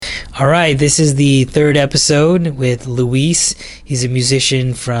All right, this is the third episode with Luis. He's a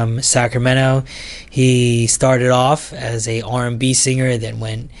musician from Sacramento. He started off as a R&B singer, then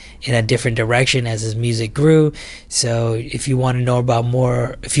went in a different direction as his music grew. So if you want to know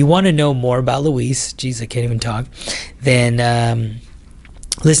more about Luis, geez, I can't even talk, then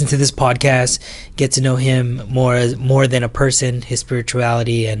listen to this podcast, get to know him more than a person, his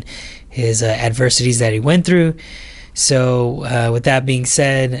spirituality and his adversities that he went through. So with that being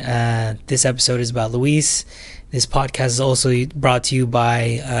said, this episode is about Luis. This podcast is also brought to you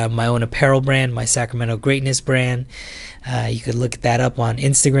by my own apparel brand, my Sacramento Greatness brand. You could look that up on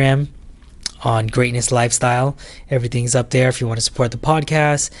Instagram, on Greatness Lifestyle. Everything's up there if you want to support the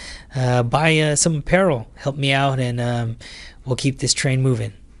podcast. Buy some apparel. Help me out, and we'll keep this train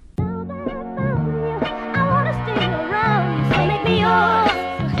moving.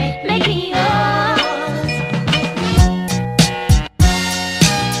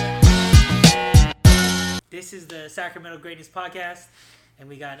 This is the Sacramento Greatness Podcast, and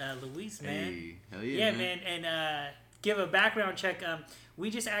we got Luis, man. Hey, hell yeah, man. And give a background check. We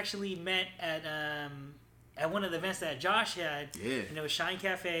just actually met at one of the events that Josh had. Yeah. And it was Shine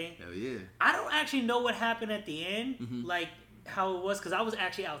Cafe. Hell yeah. I don't actually know what happened at the end, like how it was, because I was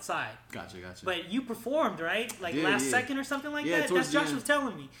actually outside. Gotcha. But you performed, right? Like Yeah, last yeah. second or something like Yeah, that? towards That's the Josh end. was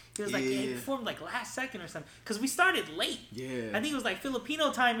telling me. He was like, Yeah. he performed like last second or something. Because we started late. Yeah. I think it was like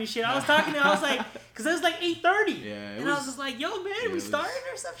Filipino time and shit. I was talking to him, I was like, because it was like 8:30. Yeah, and I was just like, yo, man, we was- started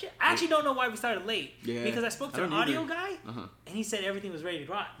or some shit. I actually don't know why we started late. Yeah. Because I spoke to I the don't audio either. guy, Uh-huh. and he said everything was ready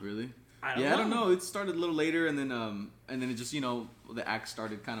to rock. Really? I I don't know. It started a little later, and then it just, the acts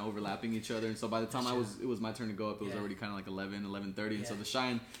started kind of overlapping each other, and so by the time it was my turn to go up, it was Yeah. already kind of like 11:30, and so Yeah. the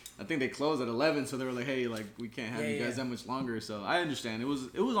Shine, I think they closed at 11, so they were like, hey, like we can't have Yeah, you guys yeah. that much longer. So I understand. It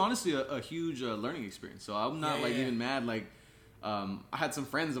was honestly a huge learning experience. So I'm not Yeah. even mad. Like I had some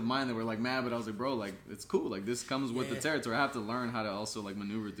friends of mine that were like mad, but I was like, bro, like it's cool. Like this comes with Yeah. the territory. I have to learn how to also like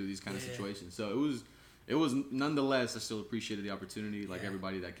maneuver through these kind of Yeah. situations. So it was nonetheless, I still appreciated the opportunity, like Yeah.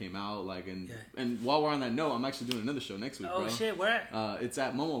 everybody that came out, like and Yeah. and while we're on that note, I'm actually doing another show next week, Oh, bro. shit, where at? It's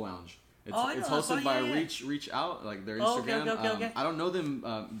at Momo Lounge. It's, Oh, I it's know, I hosted saw- by yeah, yeah. Reach Out, like their Oh, okay, Instagram. okay. I don't know them,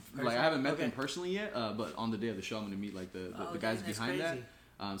 like I haven't met them Okay. personally yet, but on the day of the show, I'm gonna meet like the Oh, guys dang, that's behind crazy.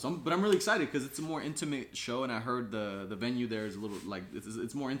 that. But I'm really excited because it's a more intimate show, and I heard the venue there is a little like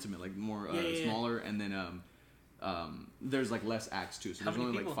it's more intimate, like more Yeah. smaller, and then there's like less acts too, so How there's many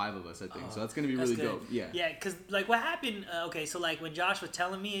only people? like 5 of us, I think. Oh, So that's gonna be that's really good. dope. Yeah. Yeah, because like what happened, okay, so like when Josh was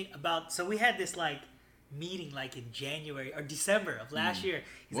telling me about, so we had this like meeting like in January or December of last year.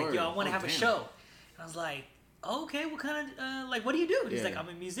 He's like, Word. yo, I want to Oh, have a damn. show. And I was like, okay, what kind of, like, what do you do? And he's Yeah. like, I'm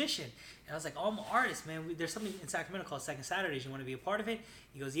a musician. And I was like, oh, I'm an artist, man. There's something in Sacramento called Second Saturdays. You want to be a part of it?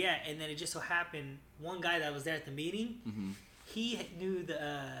 He goes, yeah. And then it just so happened, one guy that was there at the meeting, he knew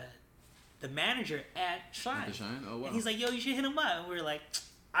the manager at Shine. At the Shine? Oh, wow. And he's like, yo, you should hit him up. And we were like,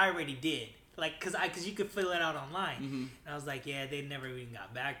 I already did. Like, cause you could fill it out online. Mm-hmm. And I was like, yeah, they never even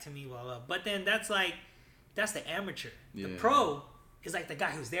got back to me, blah, blah. But then that's the amateur. The Yeah. pro is like the guy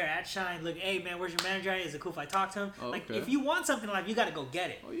who's there at Shine. Look, hey, man, where's your manager at? Is it cool if I talk to him? Oh, like, okay. if you want something in life, you got to go get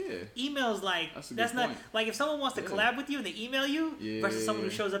it. Oh yeah. Emails, like, That's a that's good not, point. like, if someone wants to Yeah. collab with you and they email you versus someone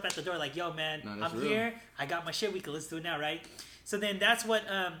who Yeah. shows up at the door like, yo, man, No, that's I'm real. here. I got my shit. We can let's do it now, right? So then that's what,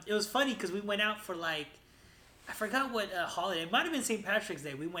 it was funny because we went out for like, I forgot what holiday. It might have been St. Patrick's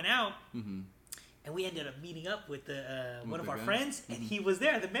Day. We went out. And we ended up meeting up with one of the our guy? friends, and he was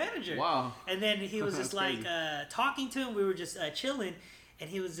there, the manager. Wow. And then he was That's just like crazy. talking to him. We were just chilling, and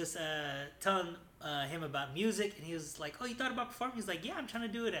he was just telling him about music. And he was like, "Oh, you thought about performing?" He's like, "Yeah, I'm trying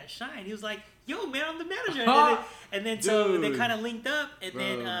to do it at Shine." He was like, "Yo, man, I'm the manager." And then so they Dude. kind of linked up, and Bro,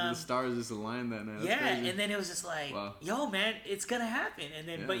 then the stars just aligned that night. That's yeah, crazy. and then it was just like, Wow. "Yo, man, it's gonna happen." And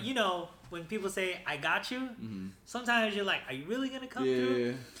then, Yeah. but you know, when people say, "I got you," sometimes you're like, "Are you really gonna come through?"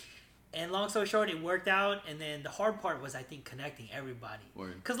 yeah. And long story short, it worked out. And then the hard part was, I think, connecting everybody.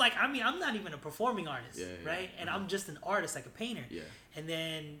 Word. Because, like, I mean, I'm not even a performing artist, Yeah, yeah, right? And I'm just an artist, like a painter. Yeah. And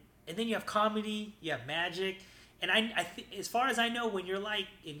then you have comedy, you have magic. And as far as I know, when you're, like,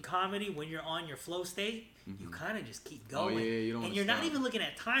 in comedy, when you're on your flow state, you kind of just keep Oh, going. yeah, you don't and wanna you're not stop. even looking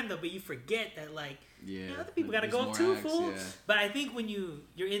at time, though, but you forget that, like, Yeah. other people got to There's go more up too, acts, fool. yeah. But I think when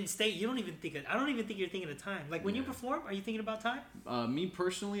you're in state, you don't even think I don't even think you're thinking of time. Like, when you Yeah. perform, are you thinking about time? Me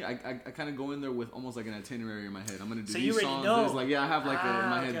personally, I kind of go in there with almost like an itinerary in my head. I'm gonna do So these you already songs. know. There's like I have like in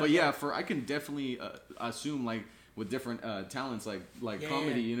my head. okay, But okay. yeah, I can definitely assume like with different talents like Yeah,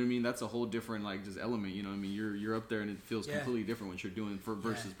 comedy. yeah. You know what I mean? That's a whole different like just element. You know what I mean? You're up there and it feels Yeah. completely different what you're doing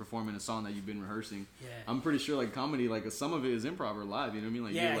versus performing a song that you've been rehearsing. Yeah. I'm pretty sure like comedy, like some of it is improv or live. You know what I mean?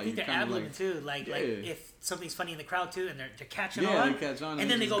 Like Yeah, you're, I like, think they're you're kinda, ad-libbing too. Like if something's funny in the crowd too, and they're catching Yeah, on, they catch on and and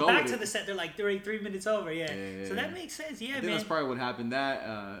then they just go go back with to it. the set. They're like 3 minutes over. Yeah. Yeah, So yeah. that makes sense. Yeah, I think man. that's probably what happened.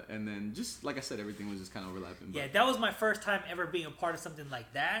 That and then just like I said, everything was just kind of overlapping. Yeah, But, that was my first time ever being a part of something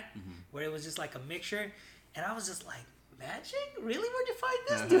like that, Mm-hmm. where it was just like a mixture, and I was just like, magic? Really? Where'd you find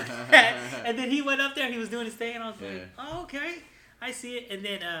this dude at? And then he went up there and he was doing his thing, and I was like, oh, okay, I see it. And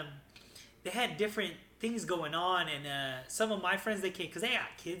then they had different things going on, and some of my friends, they came, because they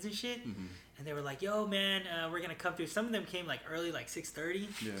got kids and shit, Mm-hmm. and they were like, yo, man, we're going to come through. Some of them came like early, like 6:30,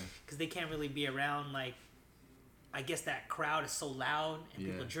 yeah. because they can't really be around, like, I guess that crowd is so loud, and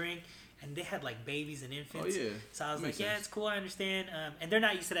Yeah. people drink. And they had like babies and infants. Oh, yeah. So I was Makes like, yeah, sense. it's cool, I understand. And they're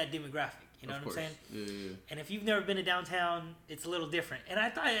not used to that demographic. You know Of what I'm course. saying? Yeah, yeah. And if you've never been to downtown, it's a little different. And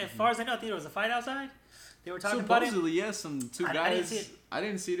I thought, Mm-hmm. as far as I know, I think there was a fight outside. They were talking about it. Supposedly, yes, some two I guys. didn't see it. I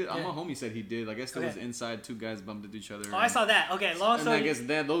didn't see it. Yeah. My homie said he did. I guess there was Okay. inside two guys bumped into each other. Oh, I saw that. Okay, long And story. I guess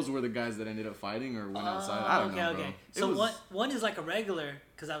those were the guys that ended up fighting or went outside. I don't know, bro. So It was- one is like a regular,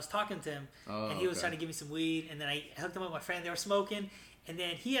 because I was talking to him, Oh, and he was okay. trying to give me some weed, and then I hooked him up with my friend. They were smoking, and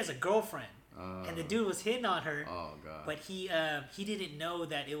then he has a girlfriend, and the dude was hitting on her. Oh god. But he didn't know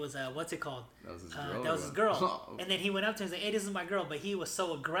that it was what's it called? That was his girl. That was his or girl. what? And then he went up to him and said, "Hey, this is my girl." But he was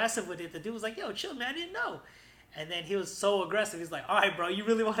so aggressive with it. The dude was like, "Yo, chill, man. I didn't know." And then he was so aggressive. He's like, "All right, bro, you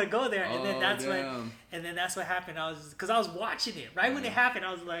really want to go there?" And then Oh, that's damn. what happened. I was because I was watching it right when it happened.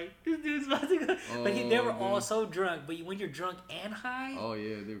 I was like, "This dude's about to go." But they were all damn. so drunk. But when you're drunk and high, Oh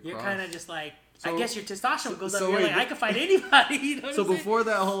yeah, they were you're crossed. kind of just like. I So- guess your testosterone goes up. so You're wait, like, I can fight anybody. You know what So I'm saying? before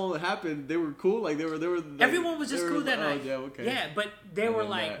that whole happened, they were cool. Like they were. Like, Everyone was just they were- cool that oh, night. Yeah, okay. Yeah, but they And were then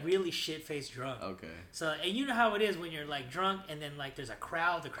like that- really shit faced drunk. Okay. So, and you know how it is when you're like drunk and then like there's a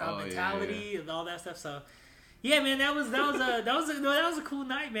crowd, the crowd Oh, yeah, mentality and all that stuff. So, yeah, man, that was a cool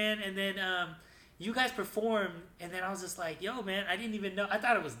night, man. And then you guys performed, and then I was just like, yo, man, I didn't even know. I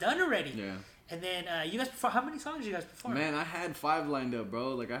thought it was done already. Yeah. And then you guys perform. How many songs did you guys perform? Man, I had 5 lined up,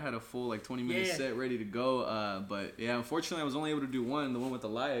 bro. Like I had a full like 20-minute Yeah. set ready to go. But yeah, unfortunately, I was only able to do one. The one with the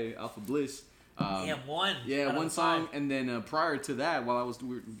lie, Alpha Bliss. Damn, one. Yeah, out of one the song, 5. and then prior to that, while I was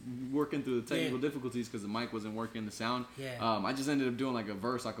working through the technical difficulties because the mic wasn't working, the sound, Yeah. I just ended up doing like a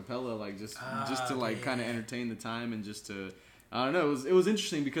verse a cappella, like just to like okay, kind of yeah. entertain the time and just to, I don't know, it was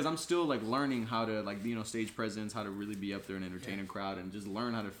interesting because I'm still like learning how to like stage presence, how to really be up there and entertain a crowd, and just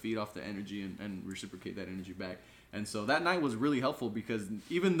learn how to feed off the energy and reciprocate that energy back. And so that night was really helpful because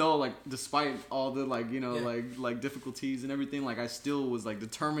even though like despite all the like like difficulties and everything, like I still was like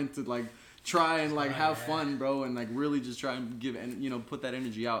determined to like try and like have fun, bro, and like really just try and give and put that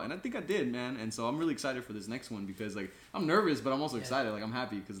energy out. And I think I did, man. And so I'm really excited for this next one because like I'm nervous, but I'm also excited. Like I'm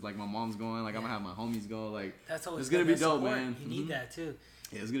happy because like my mom's going, like I'm gonna have my homies go. Like That's always it's gonna be that dope, support. man. You need Mhm. that too.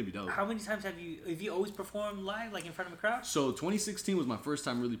 Yeah, it's gonna be dope. How many times have you always performed live, like in front of a crowd? So 2016 was my first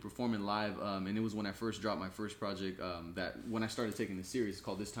time really performing live, and it was when I first dropped my first project. That when I started taking this serious, it's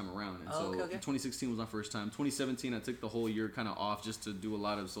called This Time Around. And Oh, so okay. 2016 was my first time. 2017, I took the whole year kind of off just to do a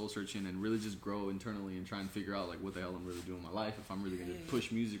lot of soul searching and really just grow internally and try and figure out like what the hell I'm really doing in my life, if I'm really gonna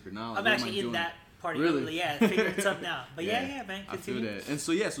push music or not. Like, I'm what am I actually in doing? that part of Really? it. Yeah, figuring something out. But yeah, man. I feel Continue. that. And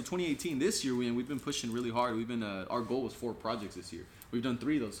so 2018, this year we've been pushing really hard. We've been our goal was 4 projects this year. We've done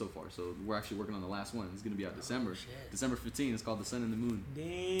 3 of those so far. So we're actually working on the last one. It's gonna be out December. shit. December 15th. It's called The Sun and the Moon.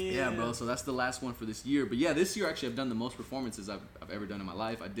 Damn. Yeah, bro. So that's the last one for this year. But yeah, this year actually I've done the most performances I've ever done in my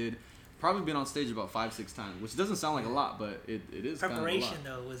life. I did probably been on stage about 5-6 times, which doesn't sound like a lot, but it is Preparation kind of a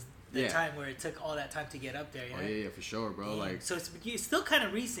lot. though was the Yeah. time where it took all that time to get up there. Oh yeah, for sure, bro. Yeah. Like, so it's still kind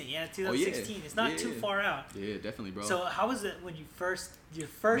of recent, yeah. 2016. It's not Yeah, too yeah. far out. yeah, definitely, bro. So how was it when your first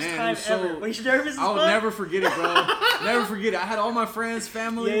Man, time so- ever? Were you nervous as I'll fuck? never forget it, bro. Never forget it. I had all my friends,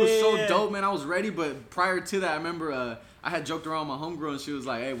 family. It was so Yeah. dope, man. I was ready, but prior to that, I remember I had joked around with my homegirl, and she was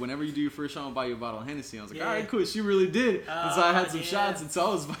like, "Hey, whenever you do your first show, I'll buy you a bottle of Hennessy." I was like, Yeah. "All right, cool." She really did, and so I had some yeah. shots, and so I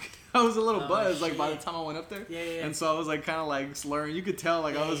was fucking. I was a little Oh, buzzed, like by the shit. time I went up there, Yeah. and so I was like kind of like slurring. You could tell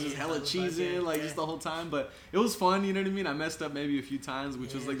like I was Yeah, just hella I was about cheesing, to, like yeah. just the whole time. But it was fun, you know what I mean? I messed up maybe a few times,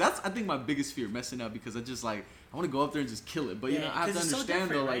 which was Yeah. like that's I think my biggest fear, messing up, because I just like I want to go up there and just kill it. But you know, I have to 'cause it's so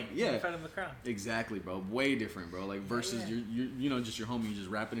understand though, different, like right? In front of a crowd. Exactly, bro. Way different, bro. Like versus yeah. you just your homie, you just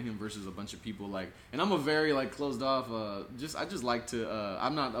rapping at him versus a bunch of people. Like, and I'm a very like closed off. I just like to.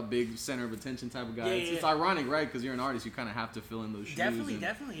 I'm not a big center of attention type of guy. Yeah, It's ironic, right? Because you're an artist, you kind of have to fill in those shoes. Definitely, and-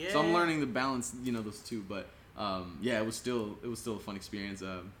 definitely, yeah. So I'm learning to balance, those two. But yeah, it was still a fun experience.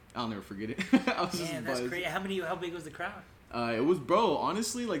 I'll never forget it. I was just Man, that's buzzed. great. How big was the crowd? It was, bro.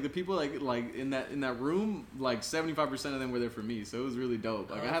 Honestly, like the people like in that room, like 75% of them were there for me. So it was really dope.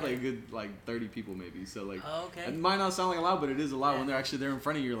 Like I had like a good like 30 people maybe. So like, it might not sound like a lot, but it is a lot when they're actually there in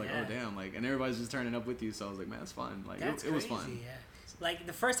front of you. You're like, oh damn, like, and everybody's just turning up with you. So I was like, man, that's fun. Like it was fun. Yeah. Like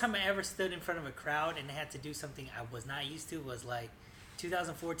the first time I ever stood in front of a crowd and had to do something I was not used to was like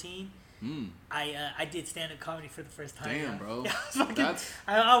 2014. I did stand-up comedy for the first time. Damn, bro.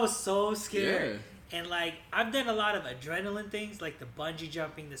 I was so scared. And like I've done a lot of adrenaline things, like the bungee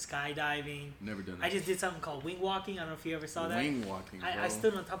jumping, the skydiving. Never done that. I just did something called wing walking. I don't know if you ever saw that. Wing walking. Bro. I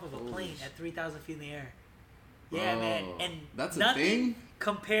stood on top of a plane at 3,000 feet in the air. Yeah, man. And that's nothing a thing?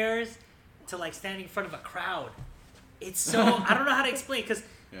 compares to like standing in front of a crowd. It's so I don't know how to explain because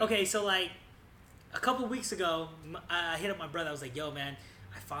okay, so like a couple weeks ago, I hit up my brother. I was like, "Yo, man,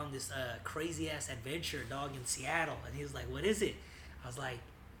 I found this crazy ass adventure, dog, in Seattle." And he was like, "What is it?" I was like,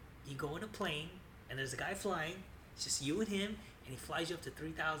 "You go in a plane, and there's a guy flying. It's just you and him, and he flies you up to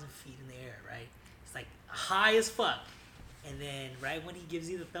 3,000 feet in the air, right? It's like high as fuck. And then right when he gives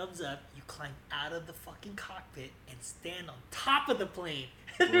you the thumbs up, you climb out of the fucking cockpit and stand on top of the plane.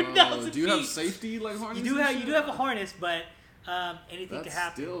 Bro, do you have safety like harness? You do have a harness, but anything could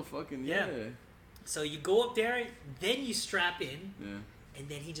happen. Still fucking So you go up there, then you strap in, and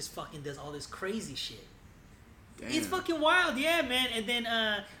then he just fucking does all this crazy shit. Damn. It's fucking wild, yeah, man. And then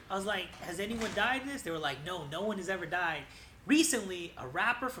I was like, has anyone died in this? They were like, no one has ever died. Recently, a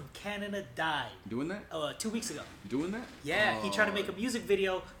rapper from Canada died. Doing that? 2 weeks ago. Doing that? Yeah, he tried to make a music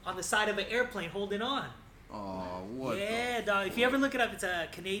video on the side of an airplane holding on. Oh, what? Yeah, dog. If you ever look it up, it's a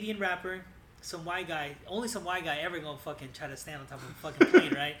Canadian rapper. Some white guy. Only some white guy ever gonna fucking try to stand on top of a fucking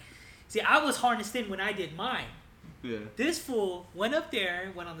plane, right? See, I was harnessed in when I did mine. Yeah. This fool went up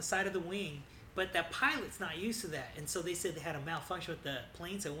there, went on the side of the wing, but that pilot's not used to that. And so they said they had a malfunction with the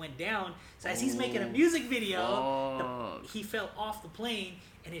plane, so it went down. So as he's making a music video, he fell off the plane,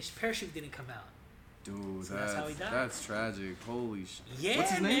 and his parachute didn't come out. Dude, so that's how he died. That's tragic. Holy shit. Yeah,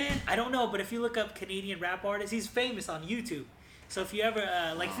 what's his name? I don't know, but if you look up Canadian rap artist, he's famous on YouTube. So if you ever,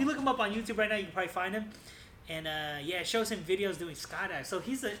 if you look him up on YouTube right now, you can probably find him. And it shows him videos doing skydive. So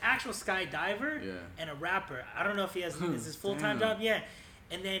he's an actual skydiver and a rapper. I don't know if he has is his full-time job. Yeah.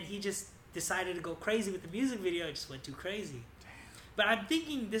 And then he just decided to go crazy with the music video. It just went too crazy. Damn. But I'm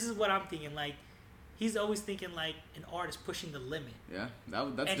thinking, this is what I'm thinking, like, he's always thinking like an artist pushing the limit. Yeah,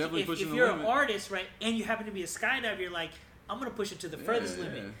 that's definitely pushing the limit. If you're an artist, right, and you happen to be a skydiver, you're like, I'm going to push it to the furthest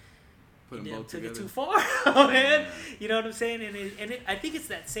limit. Put them both together. Took it too far, man. You know what I'm saying? And I think it's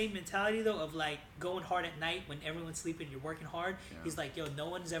that same mentality, though, of like going hard at night when everyone's sleeping, you're working hard. Yeah. He's like, yo, no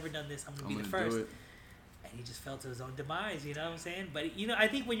one's ever done this. I'm going to be the first. And he just fell to his own demise, you know what I'm saying? But, you know, I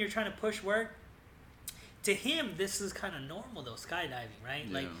think when you're trying to push work, to him, this is kind of normal, though, skydiving, right?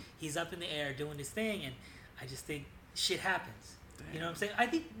 Yeah. Like, he's up in the air doing his thing, and I just think shit happens. Damn. You know what I'm saying? I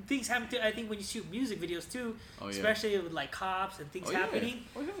think things happen, too. I think when you shoot music videos, too, especially with, like, cops and things happening,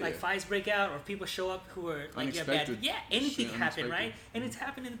 like, fights break out or people show up who are, like, anything can happen, right? And it's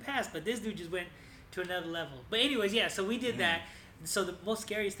happened in the past, but this dude just went to another level. But anyways, so we did that. So the most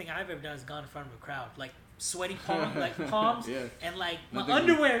scariest thing I've ever done is gone in front of a crowd. Like, sweaty palms, and like my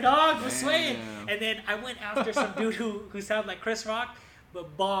underwear, dog, was sweating. And then I went after some dude who sounded like Chris Rock,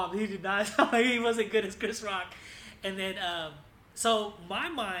 but bomb. He did not sound like he wasn't good as Chris Rock. And then so my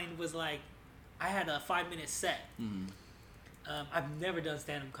mind was like, I had a 5-minute set. I've never done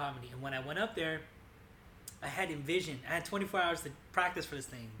stand-up comedy, and when I went up there, I had envisioned. I had 24 hours to practice for this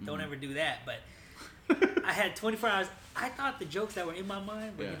thing. Don't ever do that, but I had 24 hours. I thought the jokes that were in my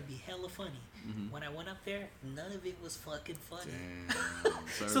mind were gonna be hella funny. When I went up there, none of it was fucking funny.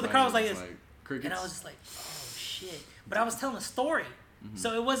 So the crowd was like this, and I was just like, "Oh shit!" But I was telling a story,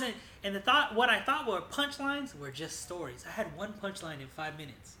 so it wasn't. And what I thought were punchlines were just stories. I had one punchline in 5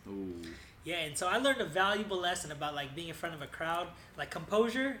 minutes. Ooh. Yeah, and so I learned a valuable lesson about like being in front of a crowd, like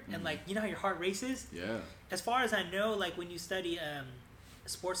composure, and like you know how your heart races. Yeah. As far as I know, like when you study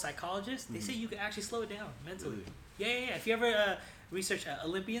sports psychologist, they say you can actually slow it down mentally. Really? Yeah. If you ever research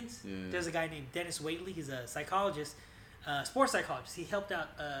Olympians, there's a guy named Dennis Waitley. He's a psychologist, sports psychologist. He helped out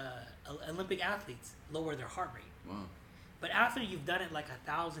Olympic athletes lower their heart rate. Wow. But after you've done it like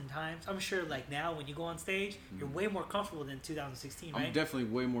 1,000 times, I'm sure like now when you go on stage, you're way more comfortable than 2016, right? I'm definitely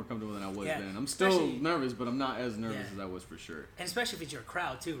way more comfortable than I was then. I'm still nervous, but I'm not as nervous as I was for sure. And especially if it's your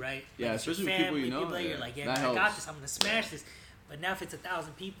crowd too, right? Yeah, like especially with people you know. You're like, man, I got this. I'm gonna smash this. But now if it's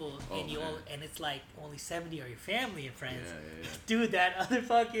 1,000 people and it's like only 70 are your family and friends, dude, that other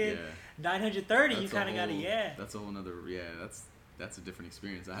fucking 930, you kind of gotta, That's a whole nother, that's a different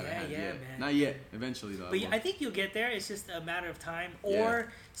experience I haven't Yeah, had yeah, yet. man. Not yet. Eventually though. But I think you'll get there. It's just a matter of time. Or Yeah.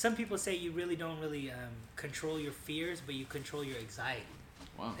 some people say you really don't really control your fears, but you control your anxiety.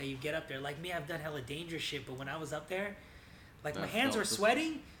 Wow. That you get up there. Like me, I've done hella dangerous shit, but when I was up there, like my That hands felt were so-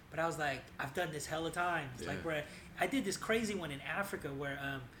 sweating, but I was like, I've done this hella times. Yeah. Like where I did this crazy one in Africa where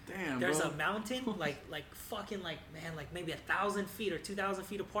Damn, there's bro. a mountain like fucking like man like maybe 1,000 feet or 2,000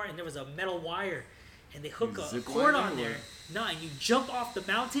 feet apart, and there was a metal wire, and they hook You a zip cord line on or there. No, and you jump off the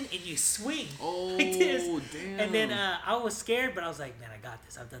mountain and you swing Oh, like this. damn. And then I was scared, but I was like, man, I got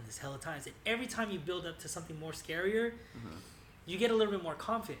this. I've done this hella times. And every time you build up to something more scarier, you get a little bit more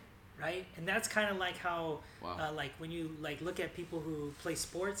confident, right? And that's kind of like how, Wow. like when you like look at people who play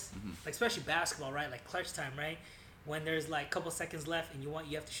sports, Mm-hmm. like especially basketball, right? Like clutch time, right? When there's like a couple seconds left and you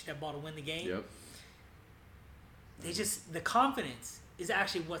have to shoot that ball to win the game. Yep. They just the confidence is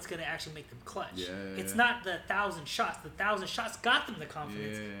actually what's going to actually make them clutch. Yeah, it's yeah. not the 1,000 shots. The 1,000 shots got them the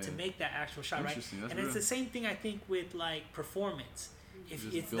confidence Yeah. to make that actual shot, right? Interesting. That's And it's real. the same thing I think with like performance. If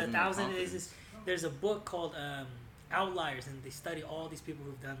Just it's the building that 1,000, confidence. there's a book called Outliers, and they study all these people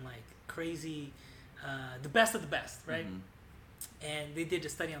who've done like crazy, the best of the best, right? Mm-hmm. And they did a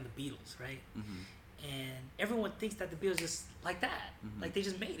study on the Beatles, right? Mm-hmm. And everyone thinks that the Beatles just like that, like they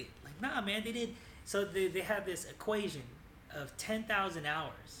just made it. Like nah, man, they did. So they have this equation of 10,000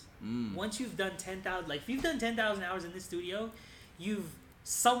 hours. Once you've done 10,000, like if you've done 10,000 hours in this studio, you've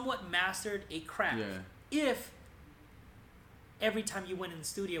somewhat mastered a craft. Yeah. If every time you went in the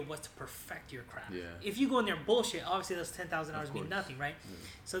studio was to perfect your craft. Yeah. If you go in there and bullshit, obviously those 10,000 hours Of mean course. nothing, right? Yeah.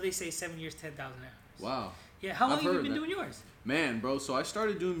 So they say 7 years, 10,000 hours. Wow. Yeah. How long I've have you heard been that. doing yours? Man, bro, so I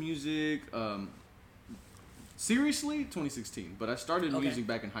started doing music seriously 2016, but I started Okay. music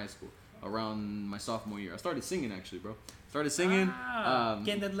back in high school around my sophomore year. I started singing actually, bro. Started singing.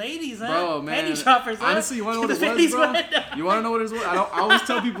 Getting the ladies, huh? Bro, man. Penny shoppers, huh? Honestly, you want to know what The it was, pennies bro? went up. You want to know what it was? I always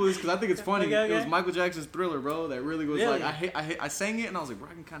tell people this because I think it's funny. Okay, okay. It was Michael Jackson's Thriller, bro. That really was Really? like I sang it and I was like, bro,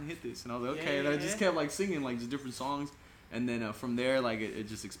 I can kind of hit this, and I was like, okay. And I just kept like singing like just different songs, and then from there like it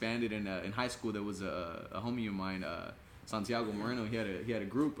just expanded. And in high school there was a homie of mine, Santiago Moreno. He had a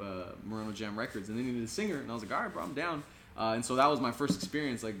group, Moreno Jam Records, and then he needed a singer, and I was like, all right, bro, I'm down. And so that was my first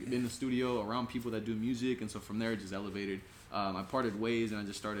experience, like in the studio around people that do music, and so from there it just elevated. I parted ways, and I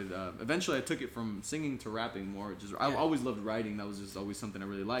just started. Eventually, I took it from singing to rapping more. I always loved writing. That was just always something I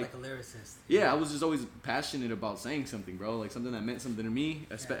really liked. Like a lyricist. Yeah, I was just always passionate about saying something, bro. Like something that meant something to me,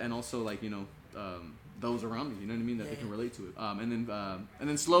 and also like those around me. You know what I mean? That they can relate to it. And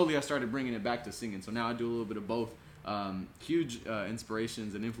then slowly I started bringing it back to singing. So now I do a little bit of both. Huge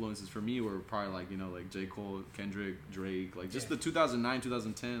inspirations and influences for me were probably like J. Cole, Kendrick, Drake, like just the 2009,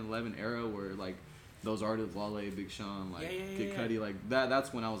 2010, 11 era where like those artists, Wale, Big Sean, like Kid Cudi, like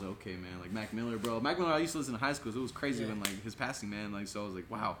that's when I was like, okay, man, like Mac Miller, bro. Mac Miller, I used to listen to high school, so it was crazy when like his passing, man. Like so I was like,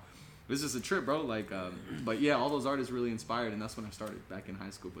 wow, this is a trip, bro. Like, but yeah, all those artists really inspired, and that's when I started back in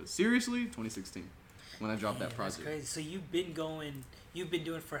high school. But seriously, 2016 when I dropped that project. That's crazy. So you've been doing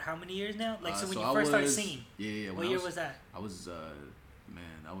it for how many years now? Like so when so you I first started was- singing. Yeah. What year was that? I was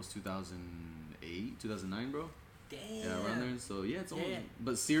that was 2008, 2009, bro. Damn. Yeah, around there. So yeah, it's almost. Yeah.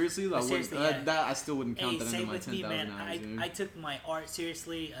 But seriously, But I wouldn't, seriously, yeah. that I still wouldn't count Hey, that under same my with me, 10,000 man. hours. you know? I took my art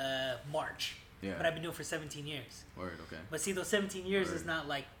seriously March. Yeah. But I've been doing it for 17 years. Word, okay. But see, those 17 years Word. is not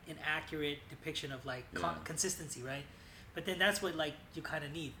like an accurate depiction of like Yeah. consistency, right? But then that's what like you kind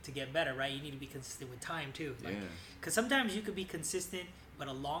of need to get better, right? You need to be consistent with time too. Like, Yeah. Because sometimes you could be consistent, but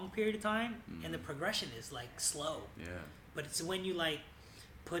a long period of time, and the progression is like slow. Yeah. But it's when you like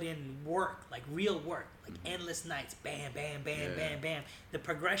put in work, like real work, like endless nights, bam, bam, bam, Yeah. bam, bam. The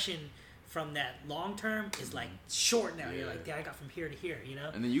progression from that long term is like short now. You're Yeah. like, damn, I got from here to here, you know?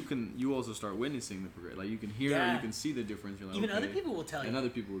 And then you also start witnessing the progression. Like you can hear, Yeah. you can see the difference. You're like, Even okay. other people will tell you. And other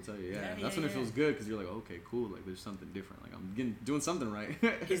people will tell you, yeah. Yeah, That's yeah, when it feels yeah. good because you're like, okay, cool. Like there's something different. Like I'm doing something right.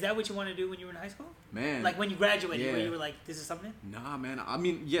 Is that what you want to do when you were in high school? Man. Like when you graduated, where Yeah. you were like, this is something? Nah, man. I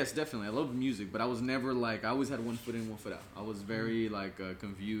mean, yes, definitely. I love music, but I was never like, I always had one foot in, one foot out. I was very like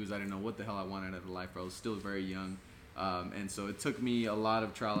confused. I didn't know what the hell I wanted out of life. I was still very young. And so it took me a lot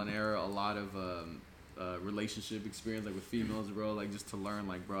of trial and error, a lot of relationship experience, like with females, bro, like just to learn,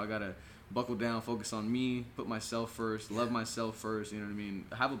 like, bro, I gotta buckle down, focus on me, put myself first, love myself first, you know what I mean?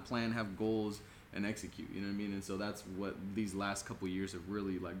 Have a plan, have goals, and execute, you know what I mean? And so that's what these last couple years have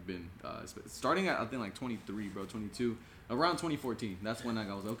really like been, starting at, I think like 23, bro, 22, around 2014, that's when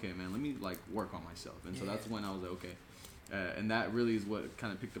I was, okay, man, let me like work on myself. And so that's when I was like, okay. And that really is what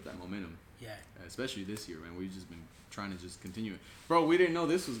kind of picked up that momentum. Yeah. Especially this year, man. We've just been trying to just continue it. Bro, we didn't know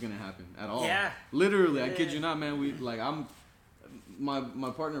this was going to happen at all. Yeah. Literally, I Yeah. kid you not, man. my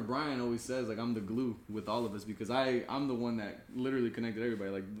partner Brian always says like I'm the glue with all of us because I'm the one that literally connected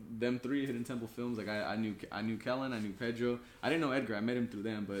everybody. Like them three Hidden Temple Films. Like I knew Kellen, I knew Pedro. I didn't know Edgar. I met him through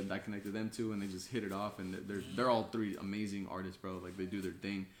them, but I connected them too, and they just hit it off. And they're all three amazing artists, bro. Like they do their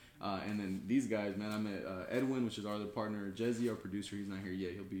thing. And then these guys, man, I met Edwin, which is our other partner. Jesse, our producer, he's not here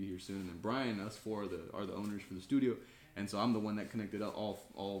yet. He'll be here soon. And then Brian, us four are the owners for the studio. And so I'm the one that connected up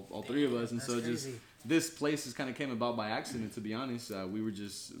all three of us. And so crazy. just this place just kind of came about by accident, to be honest. We were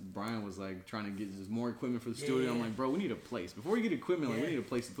just, Brian was like trying to get just more equipment for the studio. Yeah. I'm like, bro, we need a place. Before we get equipment, like we need a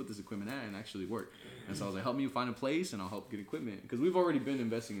place to put this equipment at and actually work. And so I was like, help me find a place and I'll help get equipment. Because we've already been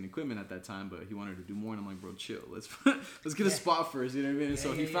investing in equipment at that time, but he wanted to do more. And I'm like, bro, chill. Let's get a spot first. You know what I mean? And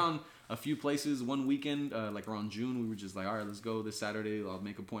so he found a few places one weekend, like around June. We were just like, all right, let's go this Saturday. I'll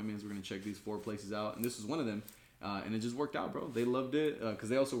make appointments. We're going to check these 4 places out. And this was one of them. And it just worked out, bro. They loved it because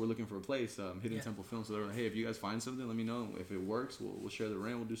they also were looking for a place, Hidden Temple Film. So they were like, hey, if you guys find something, let me know. If it works, we'll share the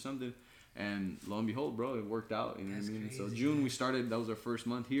rent. We'll do something. And lo and behold, bro, it worked out. You know what I mean? So June, we started. That was our first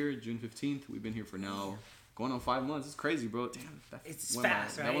month here, June 15th. We've been here for now going on 5 months. It's crazy, bro. Damn, it's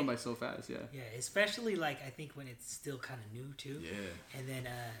fast, right? That went by so fast, yeah. Yeah, especially like I think when it's still kind of new too. Yeah. And then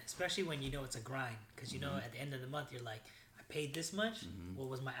especially when you know it's a grind, because you know at the end of the month you're like, I paid this much. What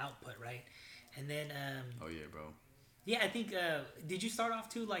was my output, right? And then oh yeah, bro. Yeah, I think. Did you start off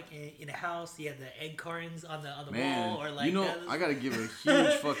too like in a house? You had the egg cartons on the Man, wall, or like you know, I gotta give a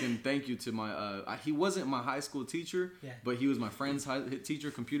huge fucking thank you to my. He wasn't my high school teacher, but he was my friend's teacher,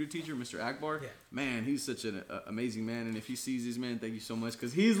 computer teacher, Mr. Akbar. Yeah. Man, he's such an amazing man, and if he sees this, man, thank you so much,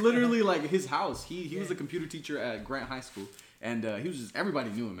 because he's literally like his house. He was a computer teacher at Grant High School, and he was just everybody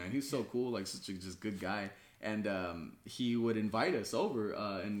knew him, man. He was so cool, like such a just good guy. And he would invite us over,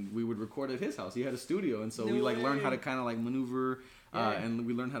 and we would record at his house. He had a studio, and so we like learned how to kind of like maneuver, and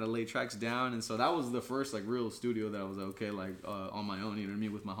we learned how to lay tracks down. And so that was the first like real studio that I was okay, like on my own, you know what I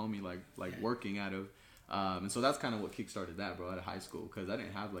mean, with my homie, like working out of. And so that's kind of what kickstarted that, bro, at high school, because I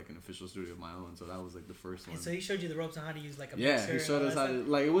didn't have like an official studio of my own, so that was like the first one. And so he showed you the ropes on how to use like a mixer. Yeah, he showed us how to,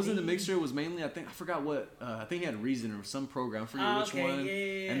 like, it wasn't a mixer, it was mainly, I forgot what, I think he had Reason or some program, I forget which one.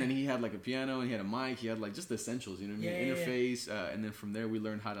 Yeah. And then he had like a piano, and he had a mic, he had like just the essentials, you know what I mean, interface, and then from there we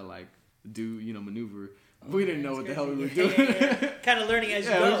learned how to like do, you know, maneuver. We didn't know what the hell we were doing. Kind of learning as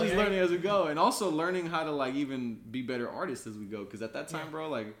you go. Yeah, we were just learning as we go, and also learning how to like even be better artists as we go, because at that time, bro,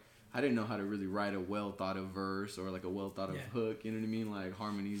 like, I didn't know how to really write a well thought of verse or like a well thought of hook, you know what I mean? Like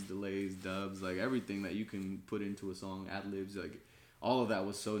harmonies, delays, dubs, like everything that you can put into a song, ad-libs, like all of that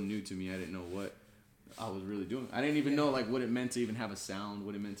was so new to me. I didn't know what I was really doing. I didn't even know like what it meant to even have a sound,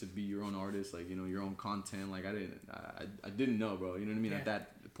 what it meant to be your own artist, like, you know, your own content. Like I didn't know, bro, you know what I mean? At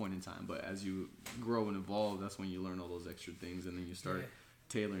that point in time. But as you grow and evolve, that's when you learn all those extra things, and then you start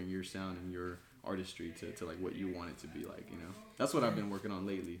tailoring your sound and your artistry to like what you want it to be like, you know. That's what I've been working on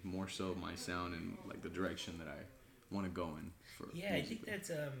lately, more so my sound and like the direction that I want to go in for musically. I think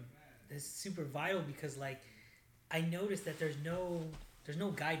that's super vital, because like I noticed that there's no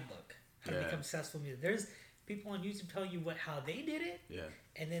guidebook how to become successful music. There's people on YouTube tell you how they did it,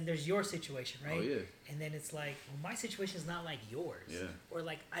 and then there's your situation, right? And then it's like, well, my situation is not like yours, or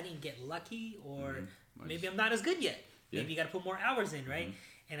like I didn't get lucky, or maybe I'm not as good yet. Maybe you got to put more hours in, right?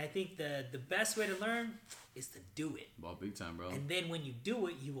 And I think the best way to learn is to do it. Well, big time, bro. And then when you do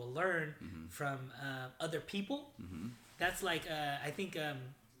it, you will learn from other people. That's like, I think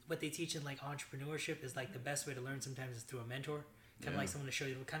what they teach in like entrepreneurship is like the best way to learn sometimes is through a mentor. Kind of like someone to show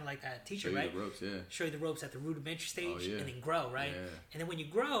you, kind of like that teacher, show right? You the ropes, show you the ropes at the rudimentary stage, and then grow, right? And then when you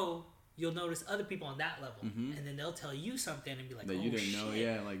grow, you'll notice other people on that level, and then they'll tell you something and be like, that you didn't know,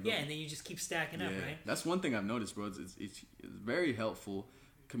 and then you just keep stacking up, right? That's one thing I've noticed, bro. It's very helpful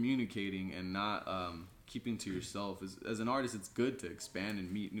communicating and not keeping to yourself. As an artist, it's good to expand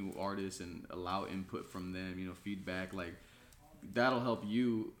and meet new artists and allow input from them, you know, feedback. Like that'll help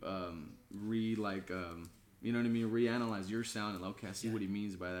you you know what I mean, reanalyze your sound and okay, I see what he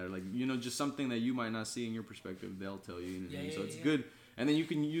means by that. Or like, you know, just something that you might not see in your perspective, they'll tell you, you know what I mean? So it's good. And then you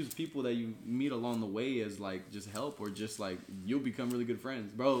can use people that you meet along the way as like just help, or just like you'll become really good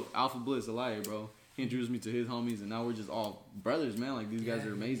friends. Bro, Alpha Bliss, Elia, bro, he introduced me to his homies, and now we're just all brothers, man. Like these guys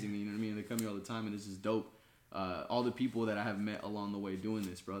are amazing, you know what I mean? They come here all the time, and it's just dope. All the people that I have met along the way doing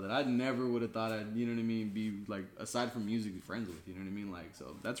this, bro, that I never would have thought I'd, you know what I mean, be like, aside from music, be friends with, you know what I mean? Like,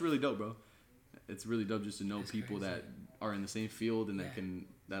 so that's really dope, bro. It's really dope just to know people that are in the same field and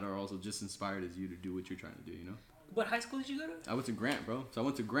that are also just inspired as you to do what you're trying to do, you know? What high school did you go to? I went to Grant, bro. So I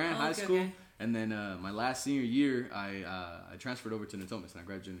went to Grant High School, And then my last senior year, I transferred over to Natomas, and I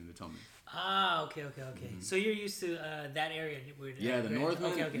graduated in Natomas. Ah, okay. So you're used to that area? Yeah, the North,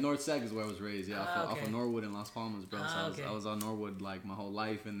 man. Okay. North Sac is where I was raised. Yeah, off of Norwood in Las Palmas, bro. So I was on Norwood like my whole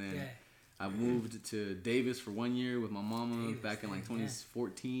life, and then I moved to Davis for 1 year with my mama back in like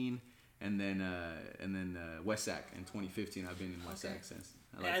 2014, and then West Sac in 2015. I've been in West Sac since.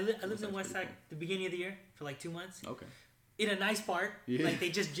 I lived in West Sac the beginning of the year for like 2 months. Okay. In a nice part. Yeah. Like they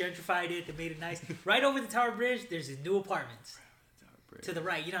just gentrified it. They made it nice. Right over the Tower Bridge, there's these new apartments. To the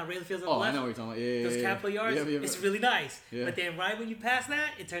right, you know how Rayleigh Field's on the left? I know what you're talking about. Yeah, those Capitol Yards, it's really nice. Yeah. But then right when you pass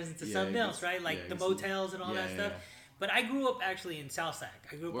that, it turns into something else, right? Like the motels and all that stuff. But I grew up actually in South Sac.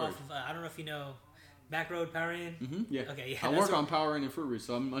 I grew up off of, I don't know if you know, Mac Road, Power Inn. Mm-hmm, yeah. Okay, yeah. I work on Power Inn and Fruit Ridge,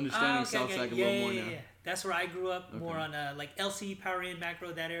 so I'm understanding South Sac a little more now. Yeah. That's where I grew up, more on like LC, Power Inn, Mac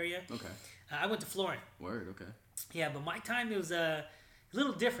Road, that area. Okay. I went to Florence. Word, okay. Yeah, but my time, it was a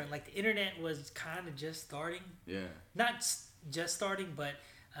little different. Like the internet was kind of just starting. Yeah. Not just starting, but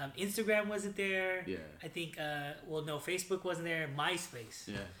Instagram wasn't there. Yeah. I think, Facebook wasn't there. MySpace.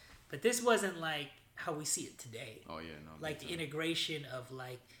 Yeah. But this wasn't like how we see it today. Oh, yeah, no. Like the integration of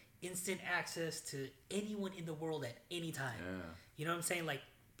like instant access to anyone in the world at any time. Yeah. You know what I'm saying? Like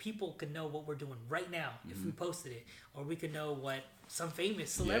people could know what we're doing right now if we posted it, or we could know what some famous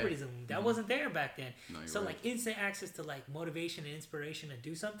celebrities that wasn't there back then. No, so right. like instant access to like motivation and inspiration to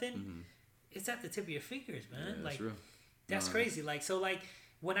do something, it's at the tip of your fingers, man. Yeah, that's like real. that's crazy. Like so like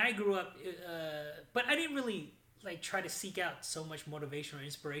when I grew up, but I didn't really like try to seek out so much motivation or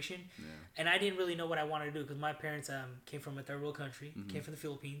inspiration, and I didn't really know what I wanted to do because my parents came from a third world country, came from the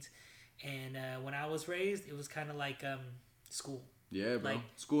Philippines, and when I was raised, it was kind of like school. Yeah, bro. Like,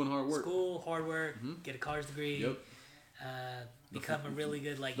 school and hard work. School, hard work, get a college degree. Yep. Become a really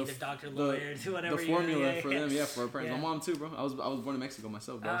good either doctor, lawyer, whatever. The formula for them, for our parents. My mom too, bro. I was born in Mexico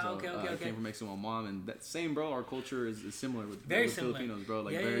myself, bro. I came from Mexico, my mom, and that same, bro. Our culture is similar with Filipinos, bro.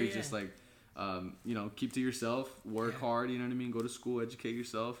 Like just like, keep to yourself, work hard. You know what I mean? Go to school, educate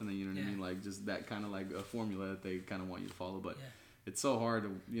yourself, and then you know what I mean. Like just that kind of like a formula that they kind of want you to follow, but. It's so hard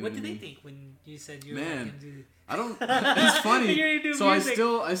to, what did they think when you said you were I don't. It's funny. So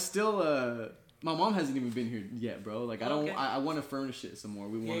I still. My mom hasn't even been here yet, bro. Like I want to furnish it some more.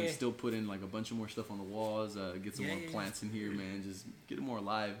 We want to still put in like a bunch of more stuff on the walls. Get some more plants in here, man. Just get it more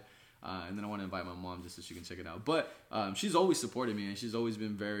alive. And then I want to invite my mom just so she can check it out. But she's always supported me, and she's always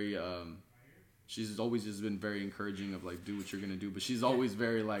been very. She's always just been very encouraging of like do what you're gonna do, but she's always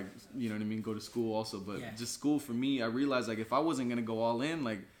very like, you know what I mean, go to school also, but just school for me, I realized like if I wasn't gonna go all in,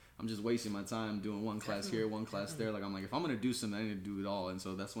 like I'm just wasting my time doing one class here, one class there. Like I'm like, if I'm gonna do something, I need to do it all. And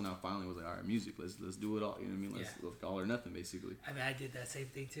so that's when I finally was like, all right, music, let's do it all. You know what I mean? Let's all or nothing basically. I mean, I did that same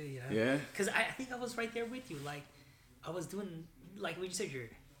thing too, you know? Yeah. Because I think I was right there with you. Like I was doing like when you said you're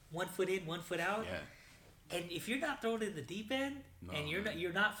 1 foot in, 1 foot out. Yeah. And if you're not thrown in the deep end and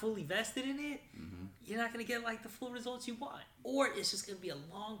you're not fully vested in it, you're not gonna get like the full results you want. Or it's just gonna be a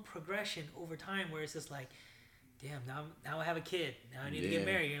long progression over time where it's just like, damn, now I have a kid. Now I need to get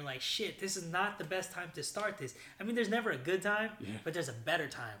married. And you're like, shit, this is not the best time to start this. I mean, there's never a good time, but there's a better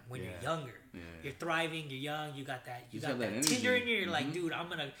time when you're younger. Yeah. You're thriving, you're young, you got that Tinder in you, you're like, dude, I'm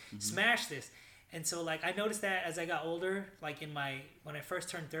gonna smash this. And so like I noticed that as I got older, like when I first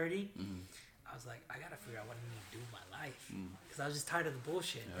turned 30, I was like, I gotta figure out what I need to do with my life. Because I was just tired of the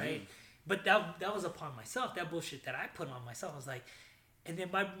bullshit, right? But that was upon myself, that bullshit that I put on myself. I was like, and then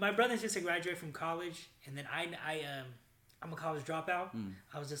my brother and sister graduated from college, and then I'm a college dropout.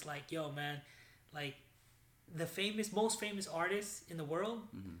 I was just like, yo, man, like the most famous artists in the world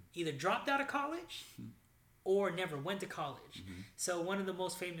either dropped out of college or never went to college. So one of the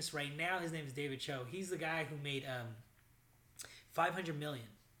most famous right now, his name is David Cho. He's the guy who made 500 million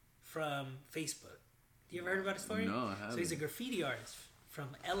from Facebook. You ever heard about his story? No, I haven't. So he's a graffiti artist from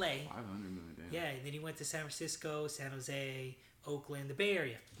LA. 500 million, damn. Yeah, and then he went to San Francisco, San Jose, Oakland, the Bay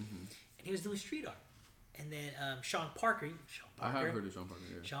Area. And he was doing street art. And then Sean Parker. I have heard of Sean Parker,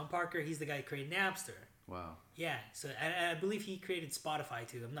 yeah. Sean Parker, he's the guy who created Napster. Wow. Yeah, so I believe he created Spotify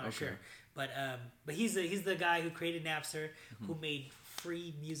too. I'm not sure. But he's the guy who created Napster, who made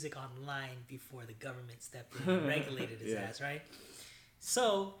free music online before the government stepped in and regulated his ass, right?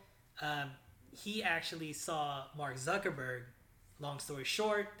 So he actually saw Mark Zuckerberg. Long story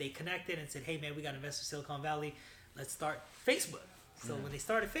short, they connected and said, hey man, we got to invest in Silicon Valley. Let's start Facebook. So when they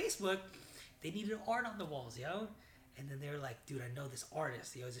started Facebook, they needed art on the walls, yo. And then they were like, dude, I know this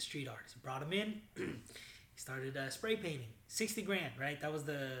artist. He's a street artist. Brought him in. He started spray painting. 60 grand, right? That was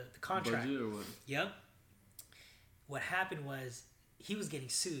the contract. Budget or what? Yep. What happened was he was getting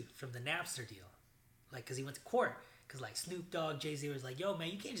sued from the Napster deal. Like, because he went to court. Because like Snoop Dogg, Jay-Z was like, yo, man,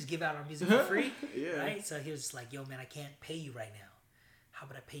 you can't just give out our music for free. Yeah. Right? So he was just like, yo, man, I can't pay you right now. How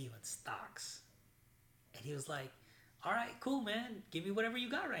about I pay you in stocks? And he was like, all right, cool, man. Give me whatever you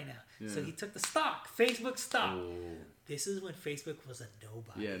got right now. Yeah. So he took the stock, Facebook stock. Oh. This is when Facebook was a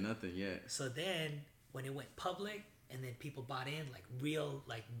nobody. Yeah, nothing yet. So then when it went public and then people bought in, like real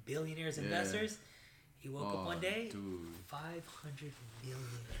like billionaires, investors, he woke up one day, dude. 500 million.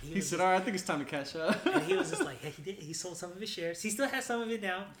 He said, all right, I think it's time to cash out. And he was just like, hey, he sold some of his shares. He still has some of it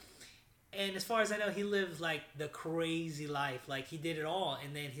now. And as far as I know, he lived like the crazy life. Like he did it all.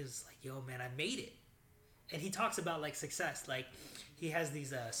 And then he was like, yo, man, I made it. And he talks about like success. Like he has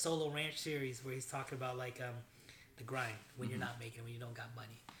these solo ranch series where he's talking about like the grind when you're not making it, when you don't got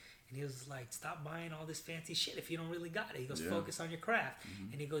money. And he was like, stop buying all this fancy shit if you don't really got it. He goes, focus on your craft.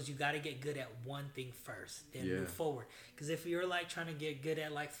 And he goes, you got to get good at one thing first, then move forward. Because if you're like trying to get good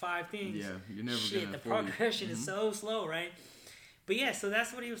at like 5 things, you're never the progression is so slow, right? But yeah, so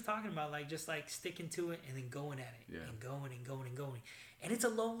that's what he was talking about, like just like sticking to it and then going at it and going and going and going. And it's a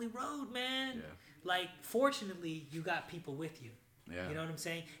lonely road, man. Yeah. Like, fortunately, you got people with you. Yeah. You know what I'm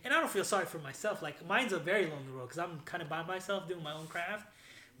saying? And I don't feel sorry for myself. Like, mine's a very lonely road because I'm kind of by myself doing my own craft.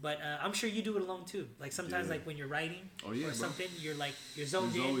 But I'm sure you do it alone too. Like sometimes, like when you're writing or something, you're like you're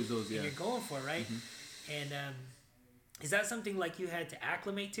zoned in and you're going for it, right? And is that something like you had to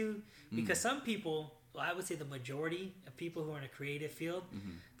acclimate to? Because some people, well, I would say the majority of people who are in a creative field,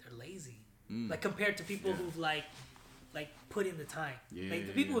 they're lazy. Like compared to people who've like put in the time. Like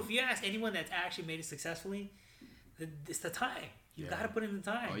the people, if you ask anyone that's actually made it successfully, it's the time. You got to put in the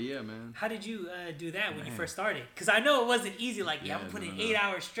time. Oh, yeah, man. How did you do that when you first started? Because I know it wasn't easy. Like, I'm putting 8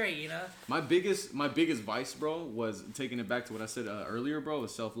 hours straight, you know? My biggest vice, bro, was taking it back to what I said earlier, bro,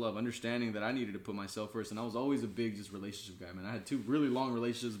 was self-love. Understanding that I needed to put myself first. And I was always a big just relationship guy, man. I had 2 really long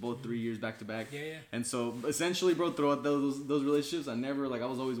relationships, both 3 years back to back. Yeah. And so, essentially, bro, throughout those relationships, I never, like, I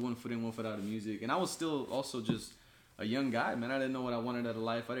was always 1 foot in, 1 foot out of music. And I was still also just a young guy, man. I didn't know what I wanted out of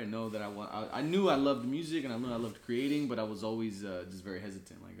life. I didn't know that I knew I loved music and I knew I loved creating, but I was always just very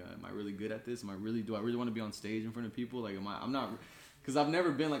hesitant. Like, am I really good at this? Do I really want to be on stage in front of people? Like, I'm not, because I've never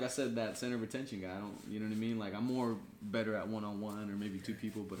been, like I said, that center of attention guy. I don't, you know what I mean? Like, I'm more better at one-on-one or maybe 2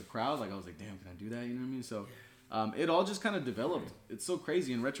 people, but a crowd, like, I was like, damn, can I do that? You know what I mean? So, it all just kind of developed. It's so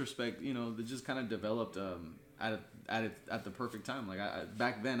crazy in retrospect, you know, it just kind of developed at the perfect time. Like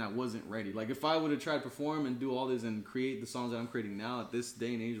back then I wasn't ready. Like if I would have tried to perform and do all this and create the songs that I'm creating now at this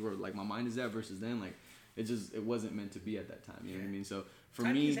day and age where like my mind is at versus then, like it wasn't meant to be at that time. You know what I mean? So for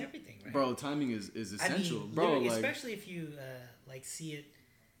timing me, is everything, right? Bro, timing is essential, I mean, bro. Like, especially if you like see it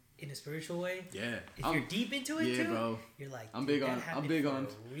in a spiritual way. Yeah. If you're deep into it too, bro. you're like, I'm big on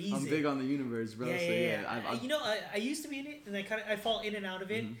the universe, bro. Yeah. You know, I used to be in it, and I fall in and out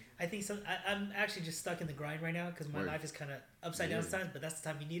of it. I think I'm actually just stuck in the grind right now because my life is kind of upside down sometimes. But that's the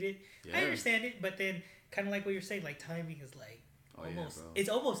time you need it. Yeah. I understand it, but then kind of like what you're saying, like timing is like almost it's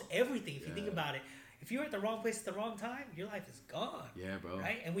almost everything if you think about it. If you're at the wrong place at the wrong time, your life is gone. Yeah, bro.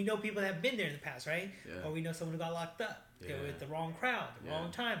 Right? And we know people that have been there in the past, right? Yeah. Or we know someone who got locked up. They were with the wrong crowd, the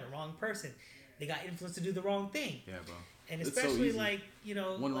wrong time, the wrong person. They got influenced to do the wrong thing. Yeah, bro. And especially like, you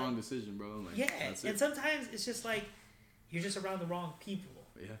know, one wrong decision, bro. Like, and sometimes it's just like you're just around the wrong people.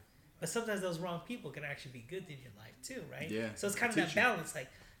 Yeah. But sometimes those wrong people can actually be good in your life too, right? Yeah. So it's kind of that balance, like,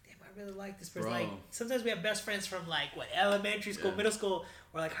 damn, I really like this person. Like sometimes we have best friends from like elementary school, middle school,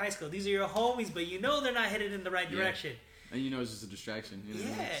 or like high school. These are your homies, but you know they're not headed in the right direction. And you know it's just a distraction. You know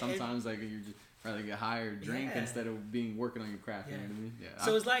what I mean? Sometimes like you're just rather get high or drink instead of working on your craft. You know what I mean? Yeah.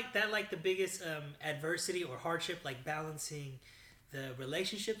 So it's like that, like the biggest adversity or hardship, like balancing the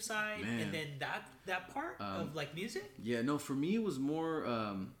relationship side and then that part of like music. Yeah. No, for me it was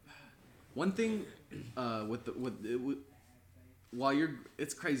more one thing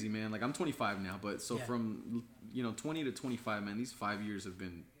it's crazy, man. Like I'm 25 now, but from 20 to 25, man, these 5 years have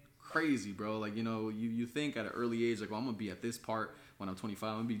been crazy, bro. Like, you know, you think at an early age, like, well, I'm gonna be at this part when I'm 25,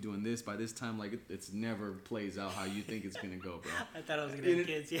 I'm gonna be doing this by this time. Like it's never plays out how you think it's gonna go, bro. I thought I was gonna have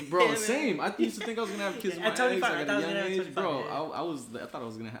kids. Yeah. Bro, same. I used to think I was gonna have kids at 25, at a young age, bro. I thought I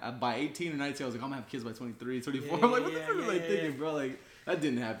was gonna have, by 18 or 19, I was like, I'm gonna have kids by 23, 24. I'm like, what the fuck was I thinking, bro? Like that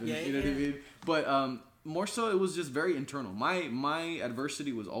didn't happen. You know what I mean? But more so, it was just very internal. My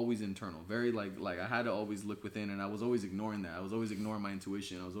adversity was always internal. Very like I had to always look within, and I was always ignoring that. I was always ignoring my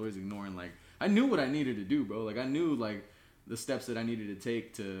intuition. I was always ignoring like I knew what I needed to do, bro. Like I knew like the steps that I needed to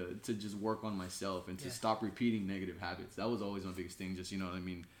take to just work on myself and to stop repeating negative habits. That was always my biggest thing. Just, you know what I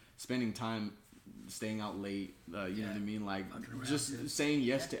mean, spending time staying out late, you know what I mean, like just saying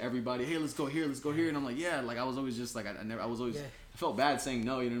yes to everybody. Hey, let's go here, let's go here. And I'm like, like I was always just like I was always I felt bad saying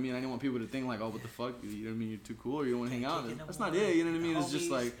no, you know what I mean? I didn't want people to think like, oh, what the fuck, you know what I mean? You're too cool, or you don't want to hang out. That's not it, you know what I mean? It's just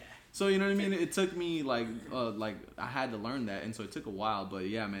like, so you know what I mean? It took me like I had to learn that, and so it took a while. But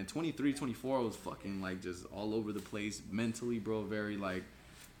yeah, man, 23, 24, I was fucking like just all over the place mentally, bro. Very like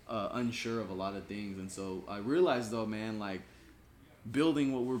unsure of a lot of things, and so I realized though, man, like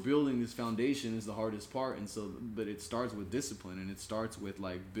building what we're building, this foundation is the hardest part, and so but it starts with discipline, and it starts with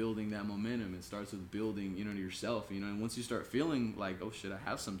like building that momentum. It starts with building, you know, yourself, you know, and once you start feeling like, oh shit, I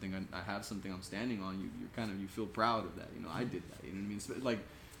have something I'm standing on, you feel proud of that, you know. I did that, you know what I mean? So, like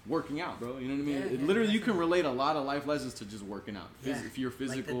working out, bro, you know what I mean? Literally, you can relate a lot of life lessons to just working out. If you're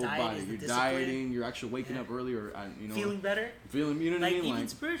physical like body, you're dieting, you're actually waking up earlier, you know, feeling better, you know what I mean? Even like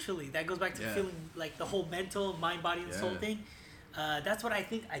spiritually, that goes back to feeling like the whole mental, mind, body, and soul thing. That's what I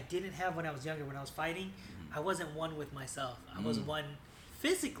think I didn't have when I was younger. When I was fighting, I wasn't one with myself. I was one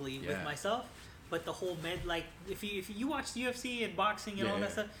physically with myself, but the whole like if you watch UFC and boxing and all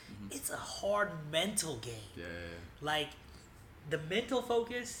that stuff, it's a hard mental game. Like the mental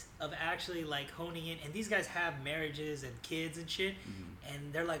focus of actually like honing in, and these guys have marriages and kids and shit,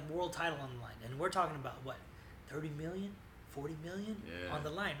 and they're like world title on the line, and we're talking about what, 30 million, 40 million on the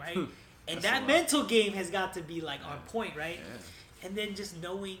line, right? And that mental game has got to be like on point, right? And then just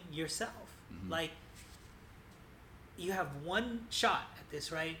knowing yourself, like you have one shot at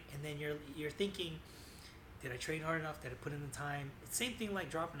this, right? And then you're thinking, did I train hard enough? Did I put in the time? It's same thing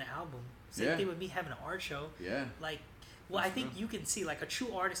like dropping an album. Same thing with me having an art show. Like, well, I think you can see, like a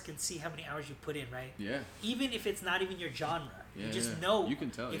true artist can see how many hours you put in, right? Even if it's not even your genre, you just know. You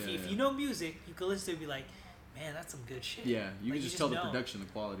can tell. If you know music, you can listen to it and be like, man, that's some good shit. You like, can just tell the production, the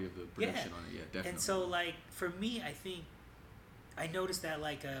quality of the production on it. Yeah, definitely. And so, like, for me, I think I noticed that,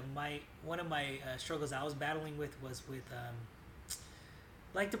 like, one of my struggles I was battling with was with,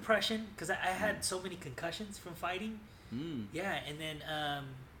 like, depression, because I had so many concussions from fighting. Yeah, and then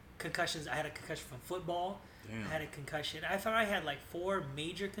concussions. I had a concussion from football. Damn. I had a concussion. I thought I had, like, 4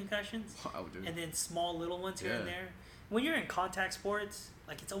 major concussions. Wow, dude. And then small little ones here and there. When you're in contact sports,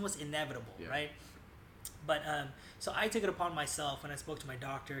 like, it's almost inevitable, right? But so I took it upon myself when I spoke to my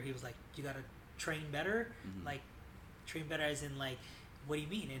doctor. He was like, "You gotta train better, like train better as in like, what do you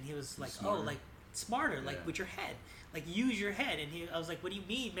mean?" And he was like, smarter. "Oh, like smarter, like with your head, like use your head." And I was like, "What do you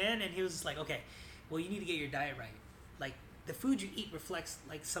mean, man?" And he was like, "Okay, well, you need to get your diet right. Like the food you eat reflects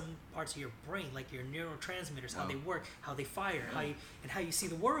like some parts of your brain, like your neurotransmitters, how they work, how they fire, how you see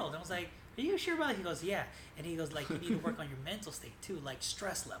the world." And I was like, "Are you sure about it?" He goes, "Yeah." And he goes, like, you need to work on your mental state too, like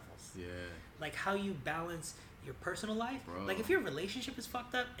stress levels. Like how you balance your personal life. Bro. Like if your relationship is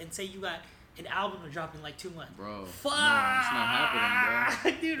fucked up and say you got an album to drop in like 2 months. Bro. Fuck. No, it's not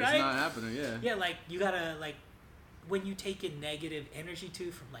happening, bro. Dude, right? It's not happening, Yeah, like you gotta, like, when you take in negative energy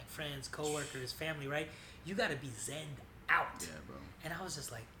too from like friends, coworkers, family, right? You gotta be zened out. Yeah, bro. And I was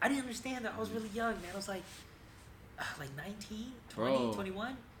just like, I didn't understand that. I was really young, man. I was like 19, 20, bro.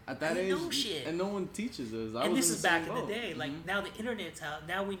 21. At that age, know shit. And no one teaches us. And this is back in the day. Like now the internet's out.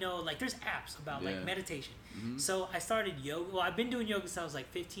 Now we know, like, there's apps about like meditation. So I started yoga. Well, I've been doing yoga since I was like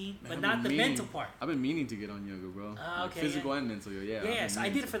 15, but not the mental part. I've been meaning to get on yoga, bro. Like physical and mental yoga. Yeah, so I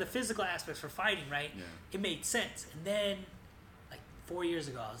did it for the physical aspects for fighting, right? Yeah. It made sense. And then like 4 years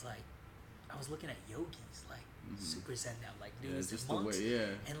ago, I was looking at yogis, like super zen now, like dudes and monks.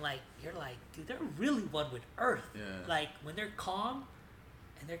 And like you're like, dude, they're really one with earth. Like when they're calm.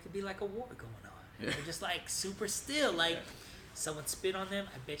 And there could be like a war going on. And they're just like super still. Like someone spit on them,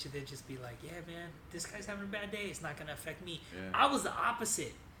 I bet you they'd just be like, "Yeah, man, this guy's having a bad day. It's not gonna affect me." I was the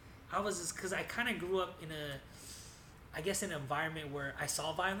opposite. I was just, because I kind of grew up in an environment where I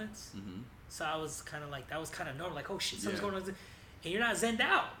saw violence. So I was kind of like, that was kind of normal. Like, oh shit, something's going on. And you're not zenned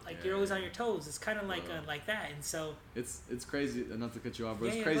out. Like you're always on your toes. It's kind of like that. And so it's crazy. Not to cut you off, bro.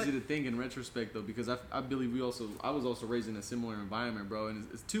 It's crazy to think in retrospect though, because I believe I was also raised in a similar environment, bro. And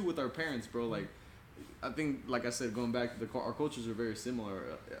it's too with our parents, bro. Like I think, like I said, going back, our cultures are very similar.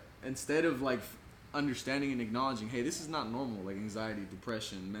 Instead of like understanding and acknowledging, hey, this is not normal. Like anxiety,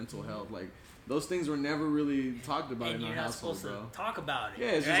 depression, mental health, like. Those things were never really talked about in our household, bro. You're not supposed to talk about it. Yeah,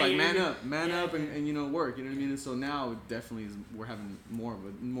 it's just like man up, and you know, work. You know what I mean? And so now it definitely is. We're having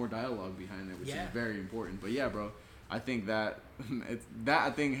more dialogue behind it, which is very important. But yeah, bro, I think that I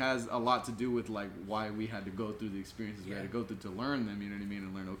think has a lot to do with like why we had to go through the experiences we had to go through to learn them. You know what I mean?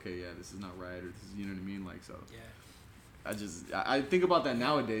 And learn, okay, yeah, this is not right, or this is, you know what I mean? Like so. Yeah. I think about that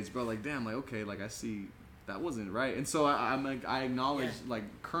nowadays, bro. Like damn, like okay, like I see. That wasn't right, and so I'm like, I acknowledge like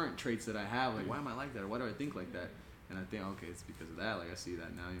current traits that I have, like why am I like that, or why do I think like that, and I think okay, it's because of that. Like I see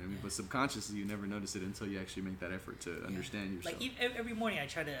that now, you know what I mean? But subconsciously, you never notice it until you actually make that effort to understand yourself. Like every morning, I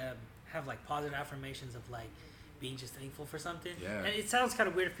try to have like positive affirmations of like, being just thankful for something. Yeah. And it sounds kind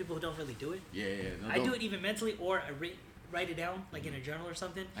of weird if people who don't really do it. Yeah. No, I do it even mentally, or I write it down like in a journal or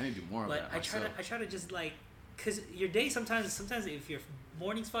something. I need to do more of that. But I try to just like, cause your day sometimes if your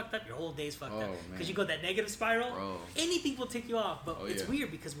morning's fucked up, your whole day's fucked up. Cause you go that negative spiral. Bro. Anything will tick you off. But it's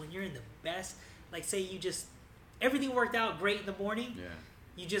weird because when you're in the best, like say you just everything worked out great in the morning. Yeah.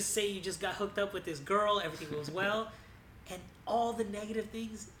 You just say you just got hooked up with this girl, everything goes well, and all the negative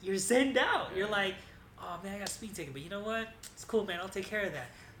things you're zened out. Yeah. You're like, oh man, I got a speed ticket, but you know what? It's cool, man. I'll take care of that.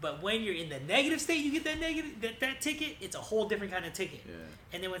 But when you're in the negative state, you get that ticket. It's a whole different kind of ticket. Yeah.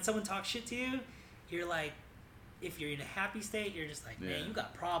 And then when someone talks shit to you, you're like, if you're in a happy state, you're just like, man, you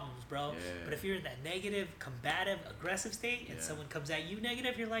got problems, bro. Yeah. But if you're in that negative, combative, aggressive state, and someone comes at you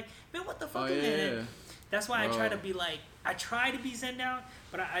negative, you're like, man, what the fuck? That's why I try to be like, I try to be zen out,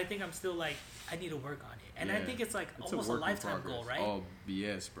 but I think I'm still like, I need to work on it. And I think it's like almost a lifetime goal, right? Oh,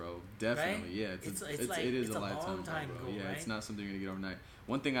 yes, bro. Definitely, right? Yeah. It is a lifetime goal, bro. Yeah, right? It's not something you're going to get overnight.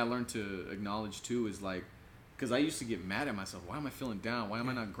 One thing I learned to acknowledge, too, is like, because I used to get mad at myself. Why am I feeling down? Why am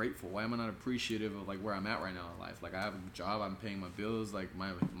I not grateful? Why am I not appreciative of like where I'm at right now in life? Like I have a job, I'm paying my bills, like my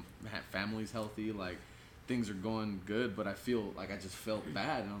family's healthy, like things are going good, but I feel like I just felt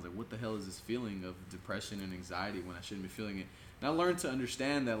bad, and I was like, what the hell is this feeling of depression and anxiety when I shouldn't be feeling it? And I learned to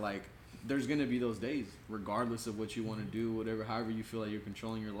understand that like there's gonna be those days, regardless of what you want to do, whatever, however you feel like you're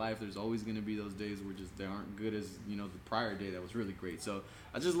controlling your life. There's always gonna be those days where just they aren't good as the prior day that was really great. So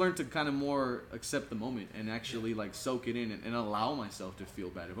I just learned to kind of more accept the moment and actually like soak it in and allow myself to feel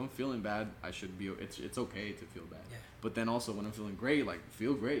bad. If I'm feeling bad, I should be. It's okay to feel bad. Yeah. But then also when I'm feeling great, like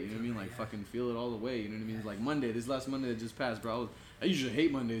feel great. You know what I mean? Like fucking feel it all the way. You know what I mean? Like Monday, this last Monday that just passed, bro. I usually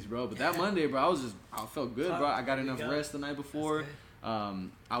hate Mondays, bro. But that Monday, bro, I felt good, bro. I got enough rest the night before.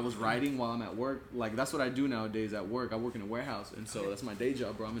 I was writing while I'm at work. Like that's what I do nowadays at work. I work in a warehouse, and so that's my day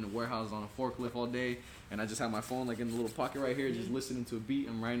job, bro. I'm in a warehouse on a forklift all day, and I just have my phone like in the little pocket right here, just listening to a beat.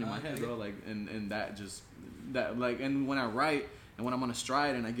 I'm writing in my head, bro. Like and that like and when I write and when I'm on a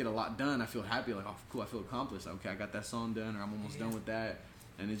stride and I get a lot done, I feel happy. Like, oh cool, I feel accomplished. Okay, I got that song done, or I'm almost done with that,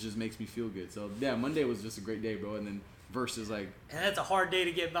 and it just makes me feel good. So yeah, Monday was just a great day, bro. And then versus like, and that's a hard day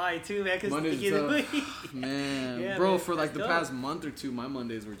to get by too, man. Cause man, bro, man, for like the past month or two, my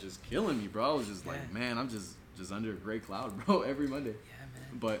Mondays were just killing me, bro. I was just like, man, I'm just under a gray cloud, bro, every Monday. Yeah,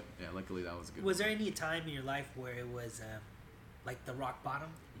 man. But yeah, luckily that was good. Was there any time in your life where it was like the rock bottom?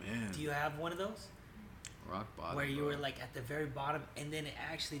 Man, do you have one of those? Rock bottom. Where you were like at the very bottom, and then it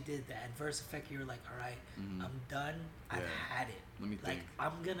actually did the adverse effect. You were like, all right, I'm done. I've had it. Let me think.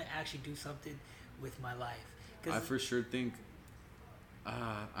 I'm gonna actually do something with my life. I for sure think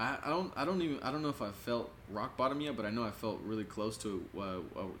I don't know if I felt rock bottom yet, but I know I felt really close to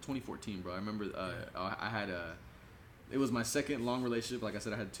 2014, bro. I remember I had it was my second long relationship. Like I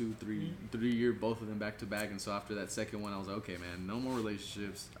said, I had 3 year, both of them back to back, and so after that second one, I was like, okay, man, no more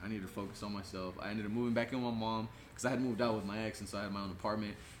relationships. I need to focus on myself. I ended up moving back in with my mom because I had moved out with my ex, and so I had my own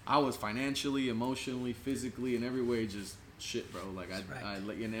apartment. I was financially, emotionally, physically, in every way just shit, bro. Like I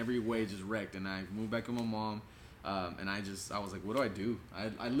in every way just wrecked, and I moved back with my mom. And I was like, what do I do? I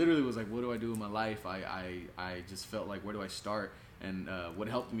literally was like, what do I do with my life? I just felt like, where do I start? And what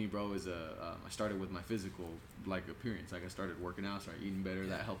helped me, bro, is I started with my physical like appearance. Like I started working out, started eating better.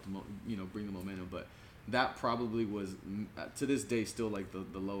 That helped bring the momentum. But that probably was to this day still like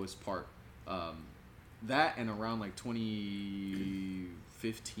the lowest part. That and around like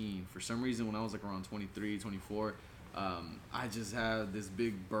 2015, for some reason when I was like around 23, 24. I just had this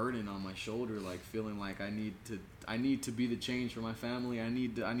big burden on my shoulder, like feeling like I need to be the change for my family. I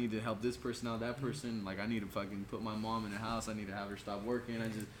need to help this person out, that person. Like I need to fucking put my mom in the house. I need to have her stop working.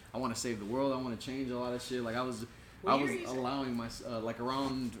 I want to save the world. I want to change a lot of shit. Like I was allowing my like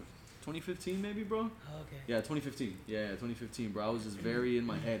around 2015 maybe, bro. Oh, okay. Yeah, 2015. Yeah, 2015, bro. I was just very in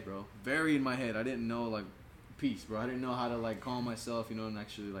my head, bro. Very in my head. I didn't know like peace, bro. I didn't know how to like calm myself, and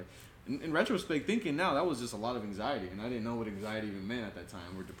actually like. In retrospect, thinking now, that was just a lot of anxiety, and I didn't know what anxiety even meant at that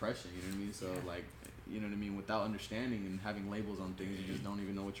time, or depression, you know what I mean? So, like, you know what I mean? Without understanding and having labels on things, you just don't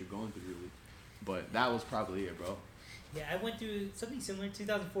even know what you're going through, really. But that was probably it, bro. Yeah, I went through something similar in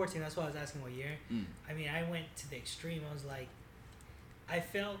 2014. That's why I was asking what year. I mean, I went to the extreme. I was like, I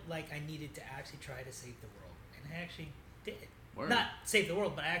felt like I needed to actually try to save the world, and I actually did. Word. Not save the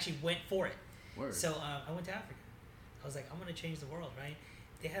world, but I actually went for it. Word. So, I went to Africa. I was like, I'm going to change the world, right?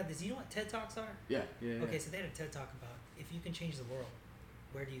 They have this, you know what TED Talks are? Yeah. Okay, so they had a TED Talk about if you can change the world,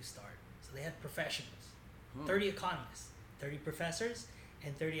 where do you start? So they had professionals, 30 economists, 30 professors,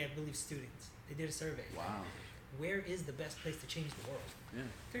 and 30, I believe, students. They did a survey. Wow. Where is the best place to change the world? Yeah.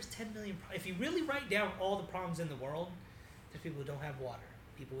 There's 10 million. If you really write down all the problems in the world, there's people who don't have water,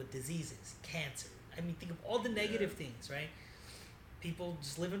 people with diseases, cancer, I mean, think of all the negative things, right? People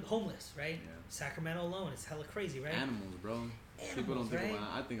just living homeless, right? Yeah. Sacramento alone, it's hella crazy, right? Animals, bro. Animals, People don't think right?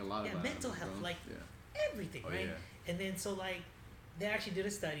 about. I think a lot about mental animals, health, bro. like everything, right? Yeah. And then so like they actually did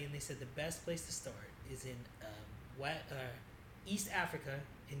a study and they said the best place to start is in East Africa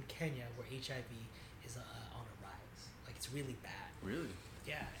in Kenya, where HIV is on a rise. Like it's really bad. Really?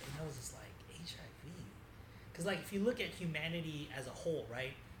 Yeah, and I was just like HIV, because like if you look at humanity as a whole,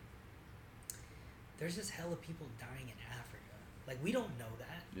 right? There's just hella people dying in Africa. Like we don't know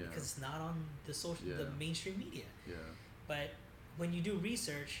that because it's not on the mainstream media. Yeah. But when you do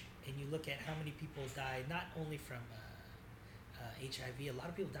research and you look at how many people die, not only from HIV, a lot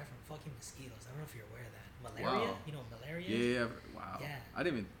of people die from fucking mosquitoes. I don't know if you're aware of that. Malaria, Wow. you know what malaria? Yeah. Wow. Yeah. I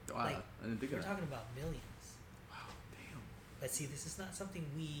didn't even. Wow. Like, I didn't think we're of that. talking about millions. Wow. Damn. But see, this is not something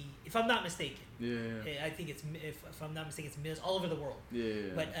if I'm not mistaken. Yeah. I think it's, if I'm not mistaken, it's millions all over the world.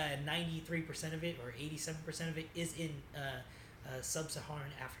 Yeah. But 93% of it, or 87% of it, is in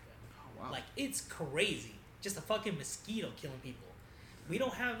sub-Saharan Africa. Oh, wow. Like, it's crazy. Just a fucking mosquito killing people. We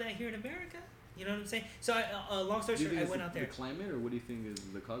don't have that here in America. You know what I'm saying? So, long story short, I went out there. The climate, or what do you think is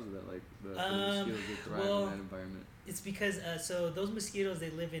the cause of that? Like the mosquitoes that thrive in that environment. It's because so those mosquitoes,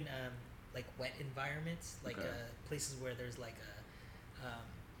 they live in like wet environments, like places where there's like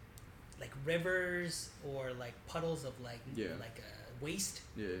like rivers or like puddles of like waste.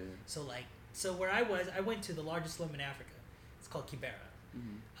 Yeah. So where I went to the largest slum in Africa. It's called Kibera.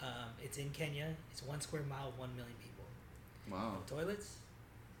 Mm-hmm. It's in Kenya. It's 1 square mile of 1 million people. Wow. No toilets,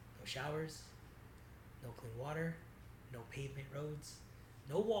 no showers, no clean water, no pavement roads,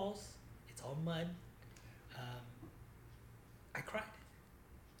 no walls. It's all mud. I cried.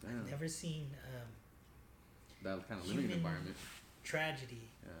 Damn. I've never seen that kind of living environment. Tragedy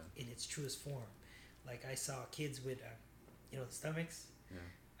in its truest form. Like I saw kids with, the stomachs. Yeah.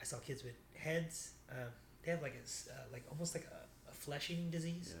 I saw kids with heads. They have like like almost like a flesh-eating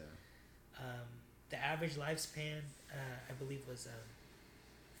disease. Yeah. The average lifespan, I believe, was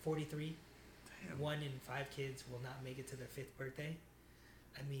 43. Damn. 1 in 5 kids will not make it to their 5th birthday.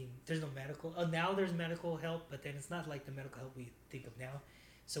 I mean, there's no medical. Now there's medical help, but then it's not like the medical help we think of now.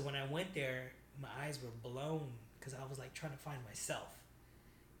 So when I went there, my eyes were blown because I was like trying to find myself,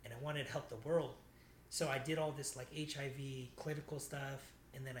 and I wanted to help the world. So I did all this like HIV clinical stuff,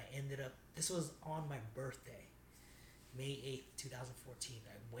 and then I ended up. This was on my birthday, May 8th, 2014.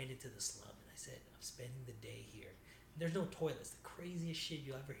 I went into the slum and I said, I'm spending the day here. There's no toilets. The craziest shit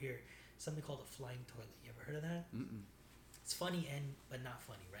you'll ever hear. Something called a flying toilet. You ever heard of that? Mm-mm. It's funny but not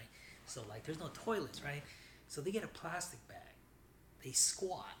funny, right? So like, there's no toilets, right? So they get a plastic bag. They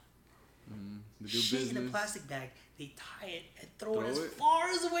squat. Mm-hmm. They do Shit business. in a plastic bag. They tie it and throw it as far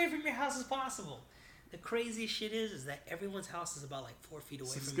as away from your house as possible. The craziest shit is that everyone's house is about like 4 feet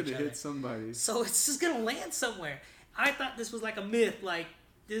away from each other. It's gonna hit somebody. So it's just gonna land somewhere. I thought this was like a myth. Like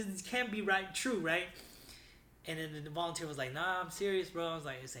this can't be true, right? And then the volunteer was like, "Nah, I'm serious, bro." I was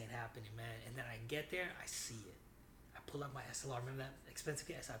like, "This ain't happening, man." And then I get there, I see it. I pull out my SLR. Remember that expensive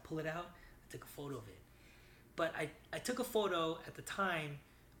kit? So I pull it out. I took a photo of it. But I took a photo at the time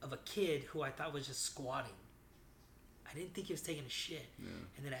of a kid who I thought was just squatting. I didn't think he was taking a shit. Yeah.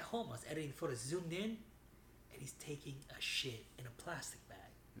 And then at home, I was editing the photo, zoomed in, and he's taking a shit in a plastic bag.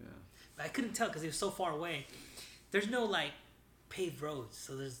 Yeah. But I couldn't tell because he was so far away. There's no like paved roads,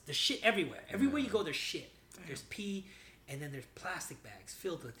 so there's shit everywhere. Everywhere you go, there's shit. Damn. There's pee, and then there's plastic bags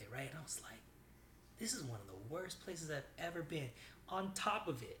filled with it, right? And I was like, this is one of the worst places I've ever been. On top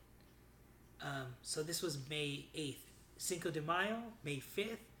of it, so this was May 8th. Cinco de Mayo, May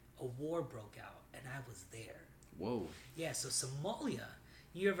 5th, a war broke out, and I was there. Whoa. Yeah, so Somalia.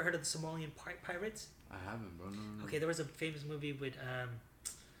 You ever heard of the Somalian pirates? I haven't, bro. No. Okay, there was a famous movie with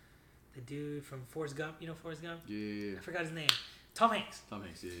the dude from Forrest Gump. You know Forrest Gump? Yeah. I forgot his name. Tom Hanks. Tom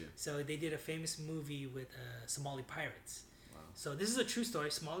Hanks, yeah. So they did a famous movie with Somali pirates. Wow. So this is a true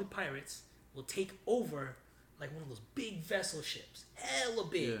story. Somali pirates will take over like one of those big vessel ships, hella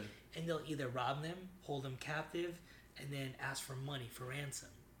big, and they'll either rob them, hold them captive, and then ask for money for ransom.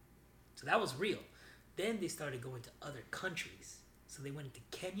 So that was real. Then they started going to other countries. So they went into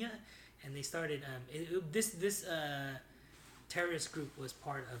Kenya, and they started. This terrorist group was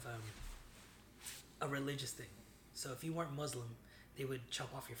part of a religious thing. So if you weren't Muslim, they would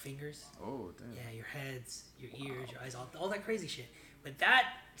chop off your fingers. Oh, damn. Yeah, your heads, your ears, your eyes, all that crazy shit. But that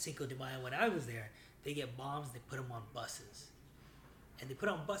Cinco de Mayo, when I was there, they get bombs. They put them on buses, and they put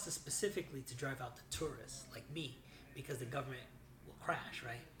on buses specifically to drive out the tourists like me, because the government will crash.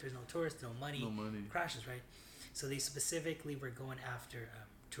 Right? There's no tourists, no money. Crashes, right? So they specifically were going after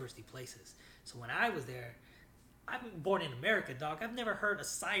touristy places. So when I was there, I've been born in America, dog. I've never heard a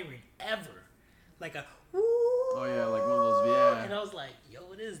siren ever. like a woo. Oh yeah, like one of those. Yeah. And I was like, yo,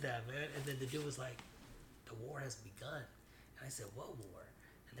 what is that, man? And then the dude was like, the war has begun. And I said, what war?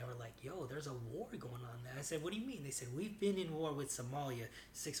 And they were like, yo, there's a war going on there. I said, what do you mean? They said, we've been in war with Somalia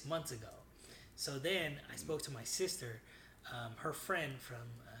 6 months ago. So then I spoke to my sister. Her friend from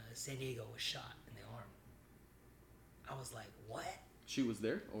San Diego was shot in the arm. I was like, what? She was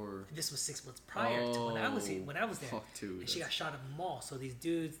there, or this was 6 months prior to when I was here, when I was there. Fuck, dude, and she got shot at the mall. So these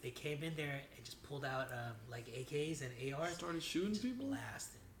dudes, they came in there and just pulled out like AKs and ARs. Started shooting people?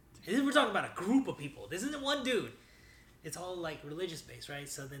 Blasting. And then we're talking about a group of people. This isn't one dude. It's all like religious based, right?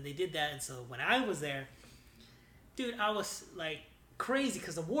 So then they did that. And so when I was there, dude, I was like crazy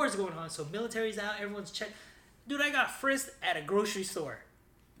because the war's going on. So military's out, everyone's checked. Dude, I got frisked at a grocery store.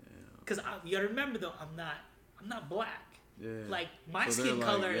 Because you gotta remember though, I'm not black. Yeah. Like my So skin they're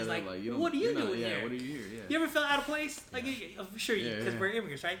color is like, what are you doing here? What are you here? Yeah. You ever felt out of place? Like, I'm sure you, because we're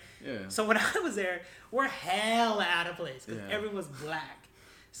immigrants, right? Yeah. So when I was there, we're hella out of place because everyone's black.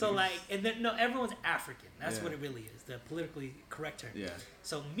 So like, and then no, everyone's African. That's what it really is, the politically correct term. Yeah.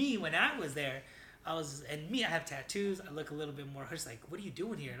 So me, when I was there, I have tattoos. I look a little bit more. Just like, what are you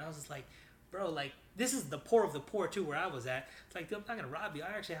doing here? And I was just like, bro, like this is the poor of the poor too, where I was at. It's like, dude, I'm not gonna rob you. I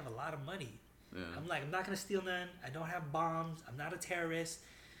actually have a lot of money. Yeah. I'm like, I'm not gonna steal none. I don't have bombs. I'm not a terrorist.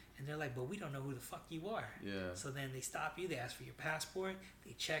 And they're like, but we don't know who the fuck you are. Yeah. So then they stop you. They ask for your passport.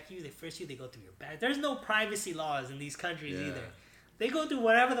 They check you. They frisk you. They go through your bag. There's no privacy laws in these countries either. They go through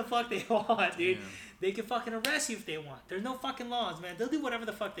whatever the fuck they want, dude. Yeah. They can fucking arrest you if they want. There's no fucking laws, man. They'll do whatever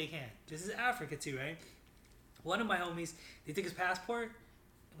the fuck they can. This is Africa too, right? One of my homies, they took his passport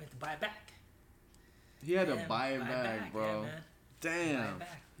and went to buy it back. He had to buy it back, bro. Yeah, man. Damn.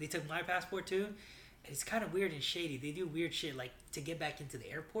 They took my passport too. And it's kind of weird and shady. They do weird shit. Like, to get back into the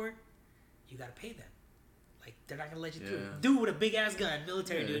airport, you got to pay them. Like, they're not going to let you through. Dude with a big ass gun,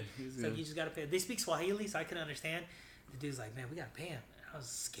 military dude. It's like, you just got to pay. They speak Swahili, so I can understand. The dude's like, man, we got to pay him. And I was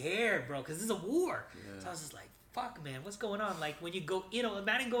scared, bro, because this is a war. Yeah. So I was just like, fuck, man, what's going on? Like, when you go,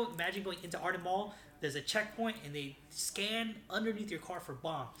 imagine going into Arden Mall, there's a checkpoint, and they scan underneath your car for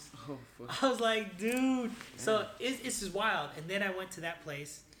bombs. Oh, fuck. I was like, dude. Yeah. So it's just wild. And then I went to that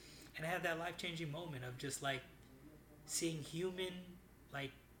place, and I had that life-changing moment of just, like, seeing human,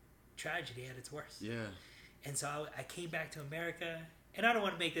 like, tragedy at its worst. Yeah. And so I came back to America, and I don't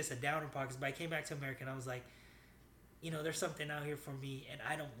want to make this a downer podcast, but I came back to America, and I was like, there's something out here for me, and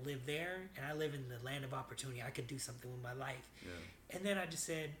I don't live there, and I live in the land of opportunity. I could do something with my life. Yeah. And then I just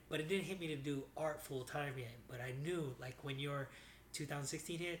said, but it didn't hit me to do art full time yet. But I knew, like, when your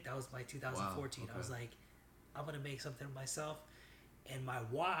 2016 hit, that was my 2014. Wow, okay. I was like, I'm going to make something of myself. And my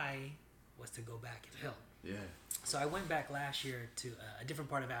why was to go back and help. Yeah. So I went back last year to a different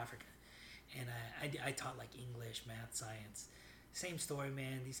part of Africa. And I taught, like, English, math, science. Same story,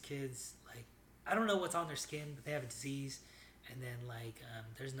 man. These kids, like, I don't know what's on their skin, but they have a disease. And then, like,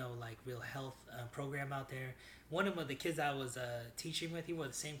 there's no, like, real health program out there. One of the kids I was teaching with, he wore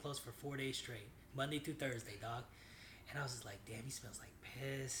the same clothes for 4 days straight. Monday through Thursday, dog. And I was just like, damn, he smells like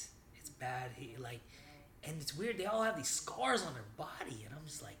piss. It's bad. And it's weird. They all have these scars on their body. And I'm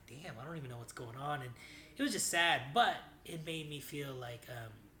just like, damn, I don't even know what's going on. And it was just sad. But it made me feel, like,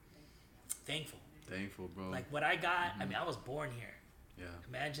 thankful. Thankful, bro. Like, what I got, I mean, I was born here. Yeah.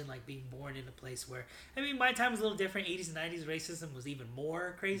 Imagine, like, being born in a place where, I mean, my time was a little different. 80s and 90s racism was even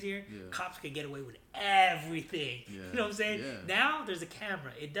more crazier. Yeah. Cops could get away with everything. Yeah. You know what I'm saying? Yeah. Now there's a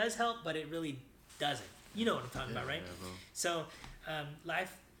camera. It does help, but it really doesn't. You know what I'm talking about, right? Yeah, so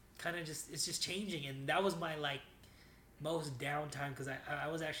life kind of it's just changing. And that was my, like, most downtime because I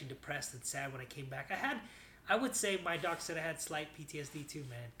was actually depressed and sad when I came back. I would say my doctor said I had slight PTSD too,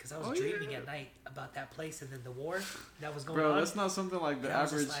 man, because I was dreaming at night about that place and then the war that was going on. Bro, that's not something like the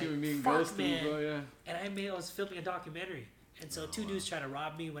average human being goes through, bro. Yeah. And I was filming a documentary, and so two dudes tried to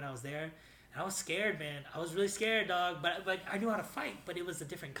rob me when I was there, and I was scared, man. I was really scared, dog. But I knew how to fight. But it was a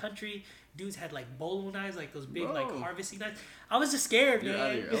different country. Dudes had like bolo knives, like those big like harvesting knives. I was just scared,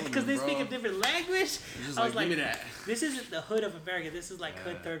 man, because they speak a different language. I was like, give me that. This isn't the hood of America. This is like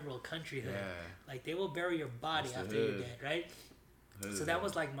hood third world country hood. Yeah. Like they will bury your body after you're dead, right? So that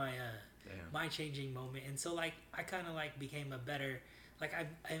was like my my changing moment. And so like I kind of like became a better, like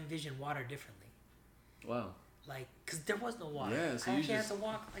I envisioned water differently. Wow. Like, cause there was no water. Yeah, so I actually had to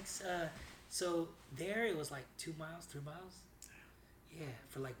walk like so there it was like 2 miles, 3 miles. Yeah,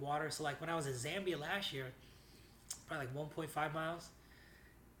 for like water. So like when I was in Zambia last year, probably like 1.5 miles.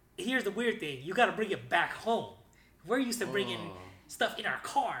 Here's the weird thing: you got to bring it back home. We're used to bringing stuff in our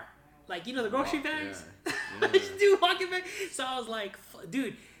car, like the grocery bags. Yeah. Dude, walking back. So I was like,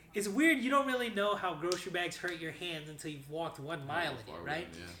 dude, it's weird. You don't really know how grocery bags hurt your hands until you've walked 1 mile in it, right?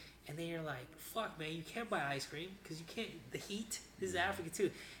 And then you're like, fuck, man, you can't buy ice cream because you can't. The heat this is Africa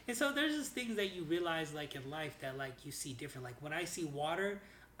too, and so there's just things that you realize like in life that like you see different. Like when I see water,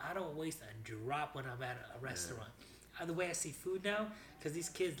 I don't waste a drop when I'm at a restaurant. The way I see food now, because these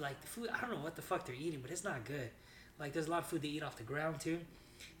kids like the food. I don't know what the fuck they're eating, but it's not good. Like there's a lot of food they eat off the ground too.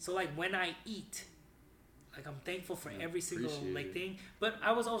 So like when I eat, like I'm thankful for every single like thing. But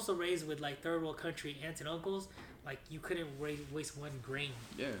I was also raised with like third world country aunts and uncles. Like you couldn't waste one grain.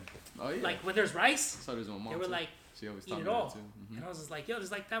 Yeah. Oh yeah. Like when there's rice, so there's my mom they were too. like, she always eat it all. And I was just like, yo,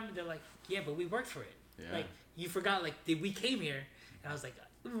 there's like them. They're like, yeah, but we worked for it. Yeah. Like you forgot, like we came here, and I was like,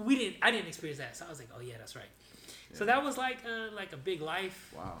 I didn't experience that. So I was like, oh yeah, that's right. Yeah. So that was like a big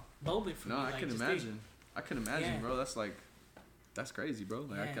life moment for me. No, I like, can imagine. I can imagine, bro. That's crazy, bro.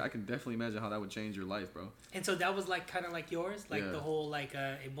 Like I can definitely imagine how that would change your life, bro. And so that was like kind of like yours, like the whole like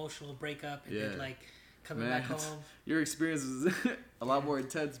emotional breakup, and then like coming back home. Your experience is a lot more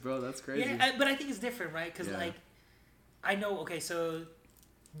intense, bro. That's crazy. Yeah, but I think it's different, right? Because like I know, okay, so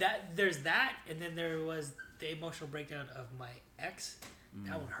that there's that, and then there was the emotional breakdown of my ex.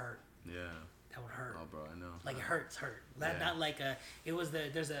 That one hurt. Yeah. That would hurt. Oh, bro, I know. Like it hurt. Not like it was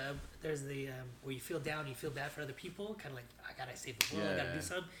there's the where you feel down, you feel bad for other people, kind of like I gotta save the world, I gotta do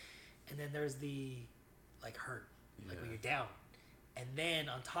something, and then there's the like hurt, like when you're down, and then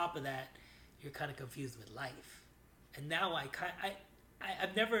on top of that, you're kind of confused with life, and now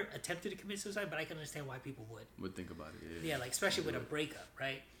I've never attempted to commit suicide, but I can understand why people would think about it. Yeah, like especially with a breakup,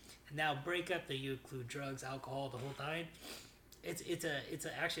 right? And now breakup, that you include drugs, alcohol, the whole time. It's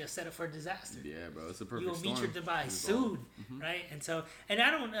actually a setup for a disaster. Yeah, bro, it's a perfect storm. You'll meet your demise soon, right? And so, and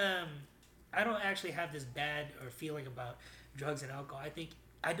I don't actually have this bad or feeling about drugs and alcohol. I think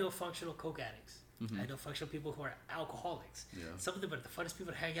I know functional coke addicts. I know functional people who are alcoholics. Yeah. Some of them are the funnest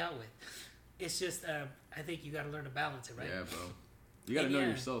people to hang out with. It's just I think you got to learn to balance it, right? Yeah, bro. You got to know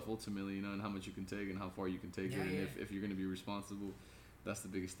yourself ultimately, you know, and how much you can take and how far you can take it, and if you're gonna be responsible, that's the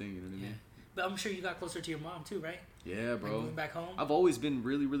biggest thing. You know what I mean? But I'm sure you got closer to your mom too, right? Yeah, bro. Like moving back home. I've always been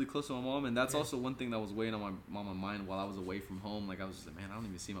really, really close to my mom, and that's also one thing that was weighing on my mind while I was away from home. Like I was just like, man, I don't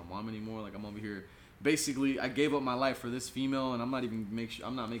even see my mom anymore. Like I'm over here. Basically, I gave up my life for this female, and I'm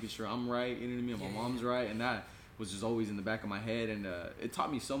not making sure I'm right. You know what I mean? My mom's right, and that was just always in the back of my head, and it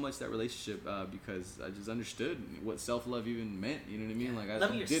taught me so much, that relationship, because I just understood what self-love even meant. You know what I mean? Like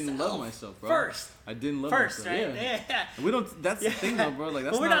I didn't love myself, bro. I didn't love myself. Right? Yeah. We don't. That's the thing, though, bro. Like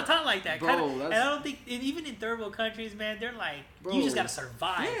that's but we're not taught like that, bro. And I don't think, and even in third world countries, man, they're like, you just gotta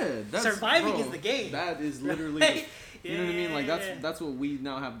survive. Yeah, surviving is the game. That is literally. Right? You know what I mean? Like that's what we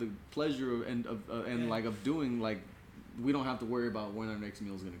now have the pleasure of doing. Like we don't have to worry about when our next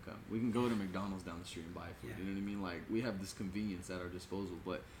meal is gonna come. We can go to McDonald's down the street and buy food. You know what I mean? Like we have this convenience at our disposal.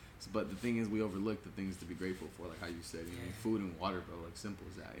 But the thing is, we overlook the things to be grateful for, like how you said, you know, food and water, bro. Like simple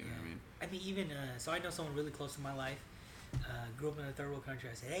as that. You know what I mean? I mean, even so, I know someone really close to my life. Grew up in a third world country.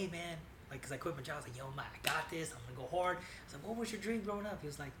 I said, hey man, like, cause I quit my job. I was like, yo, man, I got this. I'm gonna go hard. I was like, what was your dream growing up? He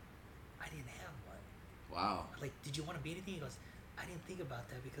was like, I didn't have one. Wow. Like, did you want to be anything? He goes, I didn't think about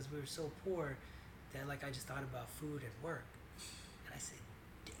that because we were so poor that like I just thought about food and work. And I said,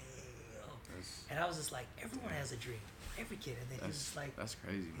 damn. And I was just like, everyone has a dream. Every kid. And then he was just like, that's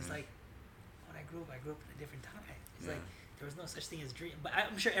crazy, man. He's like, when I grew up in a different time. He's like, there was no such thing as dream. But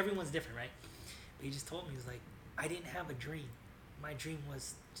I'm sure everyone's different, right? But he just told me, he was like, I didn't have a dream. My dream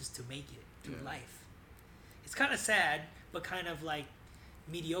was just to make it through life. It's kind of sad, but kind of like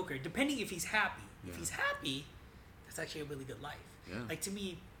mediocre, depending if he's happy. If he's happy, that's actually a really good life. Yeah. Like to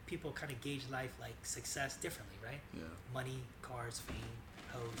me, people kind of gauge life like success differently, right? Yeah. Money, cars, fame,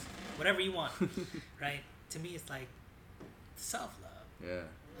 hoes, whatever you want, right? To me, it's like self-love. Yeah.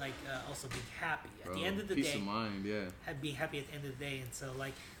 Like also being happy at the end of the day. Peace of mind, being happy at the end of the day, and so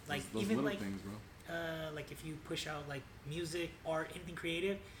like those even little like things, bro. Like if you push out like music, art, anything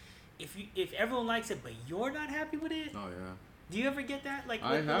creative, if everyone likes it but you're not happy with it. Oh yeah. Do you ever get that? Like,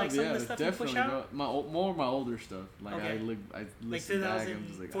 I have, like some of the stuff definitely, you push out? More my older stuff. Like, okay. I like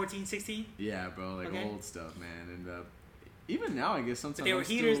 2014, 16? Yeah, bro. Like, old stuff, man. And even now, I guess sometimes... But they were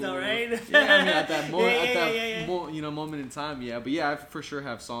heaters, though, right? Yeah, I mean, at that moment, moment in time, yeah. But, yeah, I for sure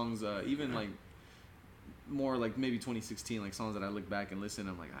have songs, even, like, more like maybe 2016, like, songs that I look back and listen,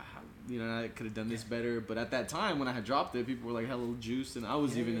 I'm like, I could have done this better. But at that time, when I had dropped it, people were, like, hella juiced. And I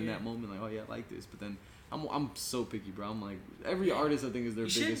was even in that moment, like, oh, yeah, I like this. But then... I'm so picky, bro. I'm like, every artist I think is their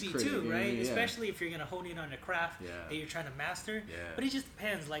biggest critic. You should be too, right? Yeah. Especially if you're gonna hone in on a craft that you're trying to master. Yeah. But it just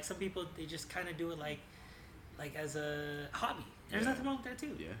depends. Like some people, they just kind of do it like as a hobby. There's nothing wrong with that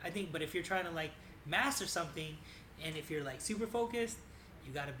too. Yeah. I think, but if you're trying to like master something, and if you're like super focused,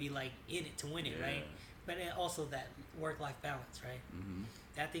 you got to be like in it to win it, right? But also that work-life balance, right? Mm-hmm.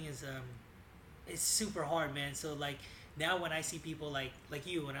 That thing is it's super hard, man. So like now when I see people like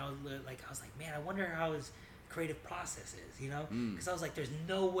you, when I was like, man, I wonder how his creative process is, you know? Because I was like, there's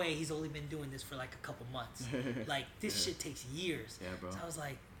no way he's only been doing this for like a couple months. Like this shit takes years. Yeah, bro. So I was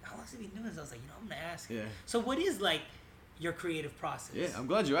like, how long has he been doing this? I was like, I'm gonna ask him. Yeah. So what is like your creative process? Yeah, I'm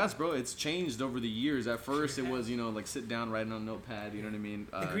glad you asked, bro. It's changed over the years. At first, it was, like sit down, writing on a notepad. You know what I mean?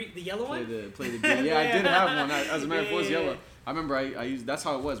 The yellow one. Play the beat. Yeah, I did have one. As a matter of fact, it was yellow. I remember I used. That's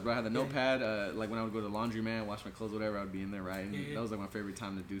how it was, bro. I had the notepad. Like when I would go to the laundromat, wash my clothes, whatever, I would be in there writing. That was like my favorite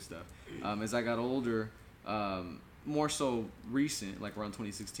time to do stuff. As I got older, more so recent, like around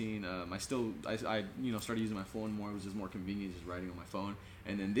 2016, I started using my phone more. It was just more convenient, just writing on my phone.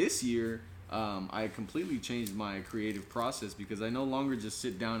 And then this year, I completely changed my creative process because I no longer just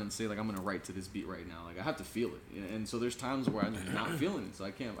sit down and say like I'm gonna write to this beat right now. Like I have to feel it, and so there's times where I'm just not feeling it. So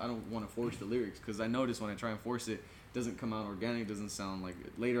I don't want to force the lyrics because I notice when I try and force it, doesn't come out organic, doesn't sound like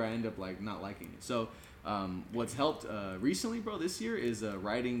it. Later I end up like not liking it. So what's helped recently, bro, this year is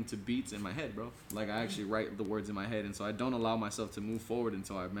writing to beats in my head, bro. Like I actually write the words in my head, and so I don't allow myself to move forward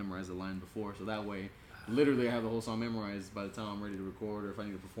until I've memorized the line before. So that way, literally I have the whole song memorized by the time I'm ready to record, or if I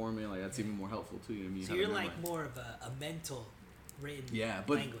need to perform it, like that's even more helpful too. You know what I mean? So you're like more of a mental written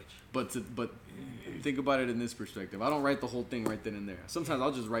language. But think about it in this perspective. I don't write the whole thing right then and there. Sometimes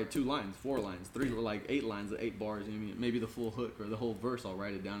I'll just write 2 lines, 4 lines, 3 or like 8 lines, 8 bars. You know what I mean? Maybe the full hook or the whole verse. I'll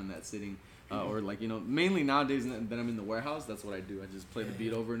write it down in that sitting. Or like, mainly nowadays that I'm in the warehouse, that's what I do. I just play the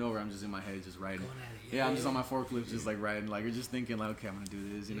beat over and over. I'm just in my head just writing. I'm just on my forklift just like writing, like, or just thinking like, okay, I'm gonna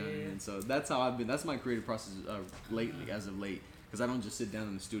do this, you know what I mean? So that's how I've been. That's my creative process lately, as of late, because I don't just sit down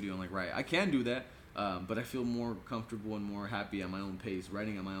in the studio and like write. I can do that, but I feel more comfortable and more happy at my own pace,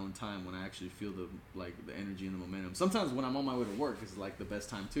 writing at my own time when I actually feel the energy and the momentum. Sometimes when I'm on my way to work is like the best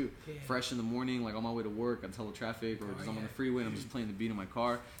time too. Fresh in the morning, like on my way to work, I'm telling traffic, or just I'm on the freeway and I'm just playing the beat in my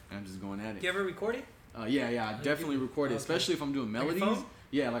car and I'm just going at it. Do you ever record it? I definitely record it, especially if I'm doing melodies.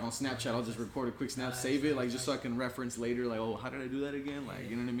 Yeah, like on Snapchat, I'll just record a quick snap, save it, like just so I can reference later, like, oh, how did I do that again? Like,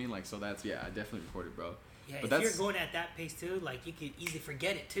 you know what I mean? Like, so that's, I definitely record it, bro. Yeah, but if you're going at that pace too, like you could easily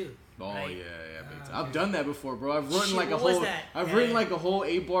forget it too. Oh right? Yeah. I've done that before, bro. I've written like a whole, written like a whole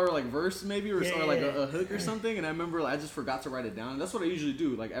 8-bar like verse maybe, or like a hook or something, and I remember I just forgot to write it down. And that's what I usually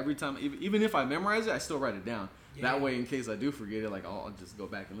do. Like every time, even if I memorize it, I still write it down. That way, in case I do forget it, like I'll just go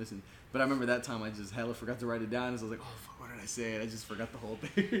back and listen. But I remember that time I just hella forgot to write it down, and so I was like, oh fuck, what did I say? And I just forgot the whole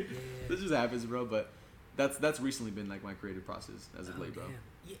thing. This just happens, bro. But that's recently been like my creative process as of late, bro.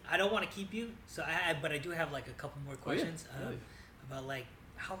 Yeah, I don't want to keep you, but I do have like a couple more questions about like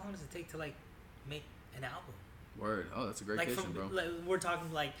how long does it take to like make an album? Word. Oh, that's a great question, bro. Like, we're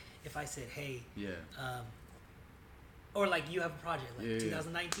talking like if I said, hey, or like you have a project like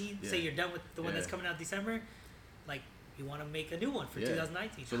 2019. Say you're done with the one that's coming out December, like you want to make a new one for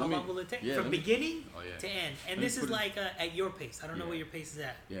 2019. So how long will it take from beginning to end? And this is like at your pace. I don't know what your pace is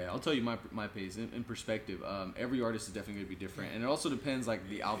at. Yeah, I'll tell you my pace in perspective. Every artist is definitely going to be different, and it also depends like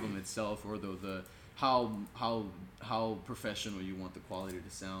the album itself, or the how professional you want the quality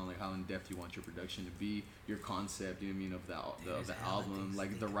to sound, like how in depth you want your production to be, your concept, you know what I mean, of the album,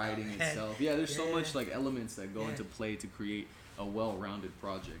 like the writing itself. Yeah, there's so much like elements that go into play to create a well-rounded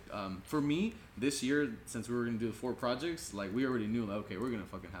project. For me, this year, since we were gonna do the 4 projects, like we already knew, like, okay, we're gonna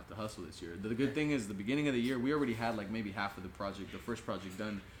fucking have to hustle this year. The good thing is, the beginning of the year, we already had like maybe half of the first project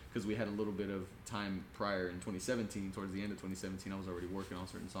done, because we had a little bit of time prior in 2017. Towards the end of 2017, I was already working on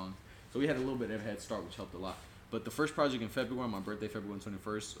certain songs, so we had a little bit of a head start, which helped a lot. But the first project in February, my birthday, February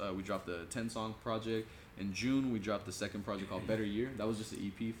 21st, we dropped a 10-song project. In June, we dropped the second project called Better Year. That was just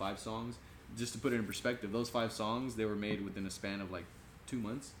an EP, 5 songs. Just to put it in perspective, those 5 songs, they were made within a span of like 2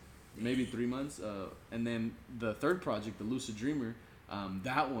 months, maybe 3 months. And then the third project, The Lucid Dreamer,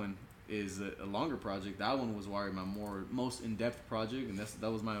 that one is a longer project. That one was my most in-depth project, and that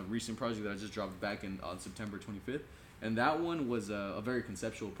was my recent project that I just dropped back on September 25th. And that one was a very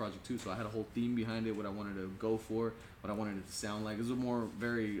conceptual project too. So I had a whole theme behind it, what I wanted to go for, what I wanted it to sound like. It was a more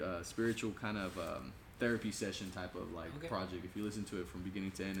very spiritual kind of therapy session type of project, if you listen to it from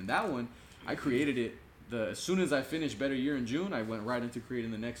beginning to end. And that one, I created it as soon as I finished Better Year in June, I went right into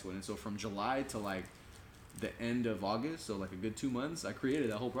creating the next one. And so from July to like the end of August, so like a good 2 months, I created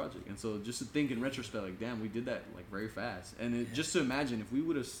that whole project. And so just to think in retrospect, like, damn, we did that like very fast. And just to imagine if we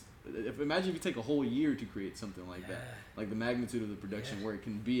would have, imagine if you take a whole year to create something like that, like the magnitude of the production where it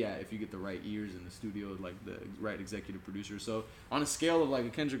can be at if you get the right ears in the studio, like the right executive producer. So on a scale of like a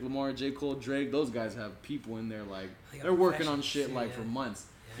Kendrick Lamar, J. Cole, Drake, those guys have people in there like they're working on shit like for months.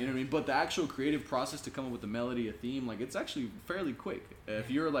 You know what I mean? But the actual creative process to come up with a melody, a theme, like it's actually fairly quick. If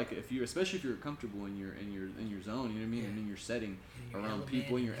you're especially if you're comfortable in your zone, you know what I mean, and in your setting, around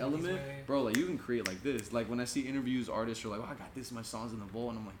people in your element, bro, like you can create like this. Like when I see interviews, artists are like, "Oh, I got this, my song's in the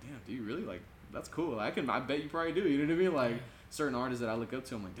vault," and I'm like, "Damn, do you really? Like that's cool. I bet you probably do." You know what I mean? Like certain artists that I look up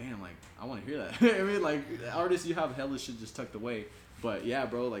to, I'm like, "Damn, like I want to hear that." I mean, like artists you have hella shit just tucked away. But yeah,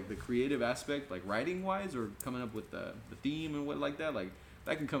 bro, like the creative aspect, like writing wise or coming up with the theme and what like that, like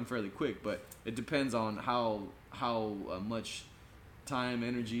that can come fairly quick. But it depends on how much time,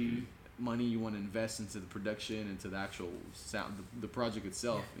 energy, money you want to invest into the production, into the actual sound, the project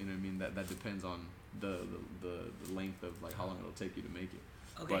itself. You know what I mean? That depends on the length of like how long it'll take you to make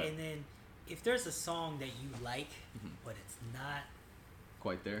it. Okay, and then if there's a song that you like, but it's not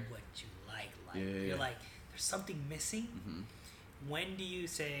quite there, what you like, you're like, there's something missing. When do you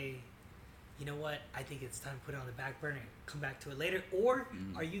say, you know what, I think it's time to put it on the back burner, come back to it later? Or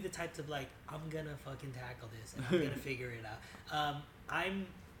are you the type of like, I'm gonna fucking tackle this and I'm gonna figure it out? I'm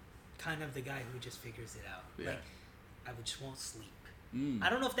kind of the guy who just figures it out. Like, I just won't sleep. I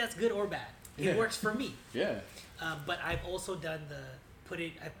don't know if that's good or bad. It works for me. But I've also done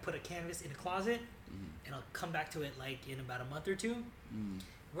I put a canvas in a closet and I'll come back to it like in about a month or two.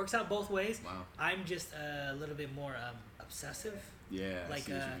 Works out both ways. Wow. I'm just a little bit more obsessive.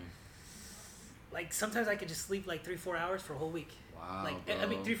 Like sometimes I can just sleep like 3-4 hours for a whole week. Wow. Like bro. I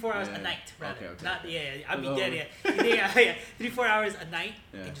mean 3-4 hours a night rather. Okay. Not I mean yeah. 3-4 hours a night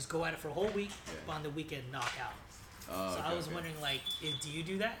and just go at it for a whole week. But on the weekend knock out. So I was wondering like, do you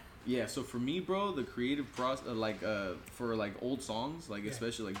do that? Yeah, so for me, bro, the creative process, for like old songs, like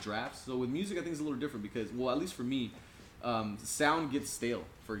especially like drafts. So with music, I think it's a little different because, well, at least for me, sound gets stale.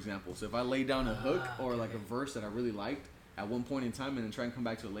 For example, so if I lay down a hook or like a verse that I really liked at one point in time and then try and come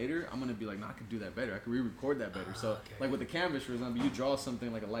back to it later, I'm gonna be like, no, I could do that better. I could re-record that better. So like with the canvas, for example, you draw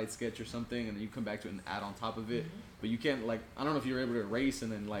something like a light sketch or something, and then you come back to it and add on top of it. But you can't like, I don't know if you're able to erase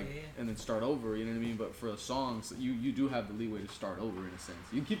and then like and then start over. You know what I mean? But for songs, you do have the leeway to start over in a sense.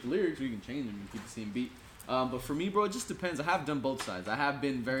 You can keep the lyrics or you can change them and keep the same beat. But for me, bro, it just depends. I have done both sides. I have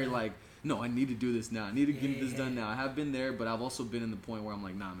been very like, no, I need to do this now. I need to get this done now. I have been there, but I've also been in the point where I'm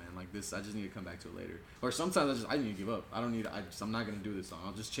like, nah, man, like this, I just need to come back to it later. Or sometimes I need to give up. I'm not going to do this song.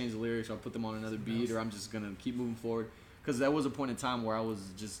 I'll just change the lyrics. I'll put them on another beat, or I'm just going to keep moving forward. Because that was a point in time where I was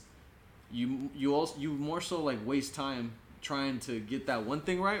just, you more so like waste time trying to get that one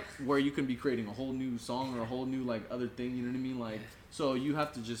thing right where you can be creating a whole new song or a whole new like other thing, you know what I mean? Like, so you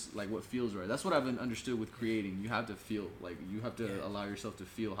have to just like what feels right. That's what I've understood with creating. You have to feel, like you have to allow yourself to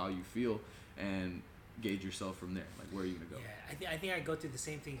feel how you feel and gauge yourself from there. Like where are you gonna go? Yeah, I think I go through the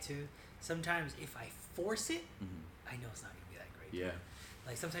same thing too. Sometimes if I force it, I know it's not gonna be that great. Yeah.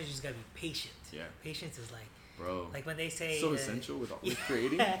 Like sometimes you just gotta be patient. Yeah. Patience is like, bro, like when they say so essential with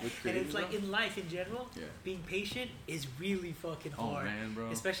creating. With creating, and it's like in life in general, being patient is really fucking hard. Oh man, bro.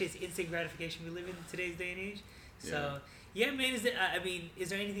 Especially it's instant gratification we live in today's day and age. So yeah, man. Is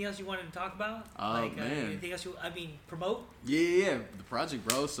there anything else you wanted to talk about? Man. Anything else promote? Yeah, the project,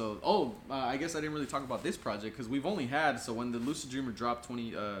 bro. So, I guess I didn't really talk about this project because we've only had, so when the Lucid Dreamer dropped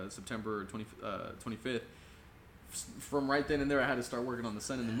September 25th, from right then and there, I had to start working on the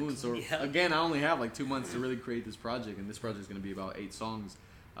Sun and the Moon. So again, I only have like 2 months to really create this project, and this project is going to be about 8 songs.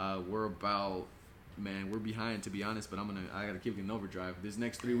 We're behind, to be honest, but I got to keep it in overdrive. These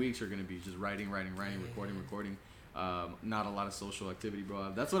next 3 weeks are going to be just writing, recording. Not a lot of social activity,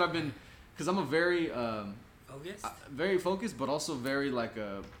 bro. That's what I've been, because I'm a very very focused, but also very like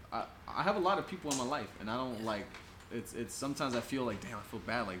I have a lot of people in my life, and I don't like it's sometimes I feel like, damn, I feel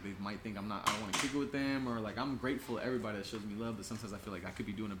bad, like they might think I don't want to kick it with them, or like I'm grateful to everybody that shows me love, but sometimes I feel like I could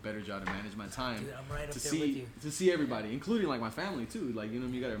be doing a better job to manage my time. Dude, I'm right up there with you. To see everybody, including like my family too. Like, you know,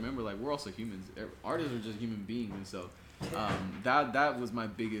 you gotta remember, like we're also humans. Artists are just human beings, and so that was my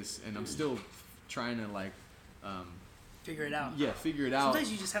biggest, and I'm still trying to like figure it out. Yeah, figure it out. Sometimes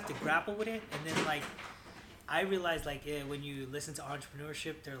you just have to grapple with it, and then like I realized like when you listen to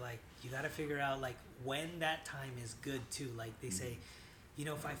entrepreneurship, they're like, you got to figure out like when that time is good too. Like they say, you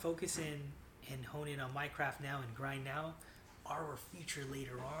know, if I focus in and hone in on my craft now and grind now, our future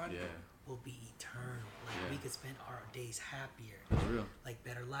later on will be eternal. Like we could spend our days happier, for real. Like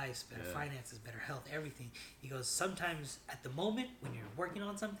better lives, better finances, better health, everything. He goes, sometimes at the moment when you're working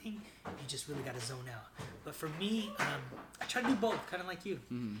on something, you just really got to zone out. But for me, I try to do both, kind of like you.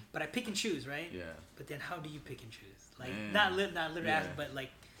 But I pick and choose, right? Yeah. But then how do you pick and choose? Like not literally, but like,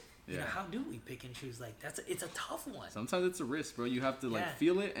 you know, how do we pick and choose? Like it's a tough one. Sometimes it's a risk, bro. You have to like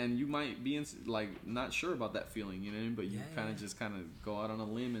feel it, and you might be like not sure about that feeling, you know what I mean? But you kind of go out on a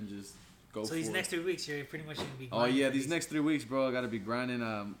limb and just go. So for these it. next 3 weeks, you're pretty much gonna be. Oh yeah, these next 3 weeks, bro. I gotta be grinding.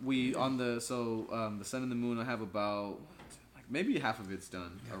 The Sun and the Moon. I have about like maybe half of it's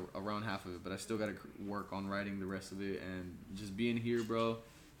done, around half of it, but I still gotta work on writing the rest of it and just being here, bro.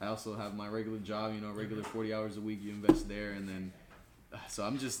 I also have my regular job, regular 40 hours a week. You invest there, and then so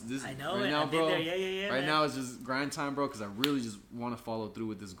I'm just this I know right it. now, I've been bro. there. Yeah, Right man. now it's just grind time, bro, because I really just want to follow through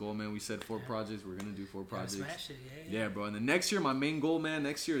with this goal, man. We said 4 projects. We're gonna do 4 projects. Smash it, yeah. Yeah, bro. And then next year, my main goal, man,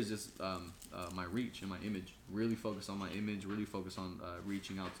 next year is just my reach and my image. Really focus on my image. Really focus on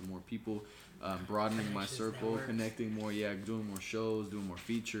reaching out to more people, broadening my circle, networks. connecting more. Yeah, doing more shows, doing more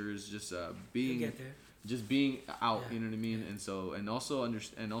features, just being. You'll get there. Just being out, Yeah. you know what I mean, and so and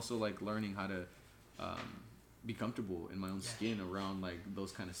also like learning how to be comfortable in my own skin around like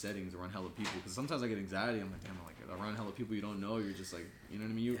those kind of settings around hella people. Because sometimes I get anxiety. I'm like, damn, like around hella people you don't know. You're just like, you know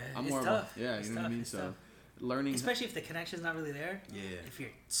what I mean. I'm it's more tough. of a, It's you know what I tough. mean. It's So tough. learning, Especially if the connection's not really there. yeah, If you're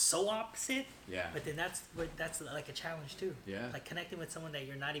so opposite. yeah, But then that's like a challenge too. yeah, Like connecting with someone that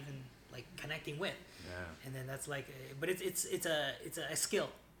you're not even like connecting with, yeah, and then that's like, but it's a skill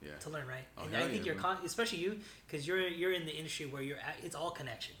yeah. to learn, right? Oh, And hell I think yeah, you're bro. especially you, because you're in the industry where it's all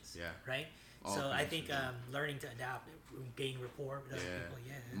connections, Yeah. right? All So I think connections, learning to adapt, gain rapport with other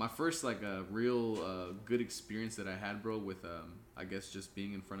people, My first like real good experience that I had, bro, with I guess just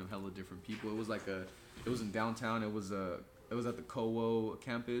being in front of hella different people. It was in downtown. It was at the Kowo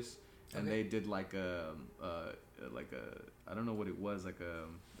campus, and Okay. they did like a I don't know what it was,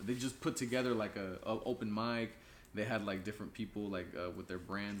 they just put together like a open mic. They had like different people like with their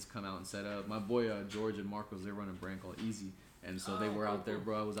brands come out and set up. My boy George and Marcos, they run a brand called Easy, and so they were out there,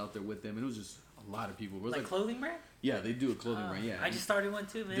 bro. I was out there with them, and it was just a lot of people. It was like clothing brand. yeah, they do a clothing brand. Yeah, I just started one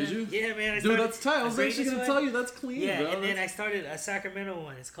too, man. Did you? Yeah, man. Dude, that's tight. I was a actually gonna greatness tell one. you that's clean, Yeah, bro. and then I started a Sacramento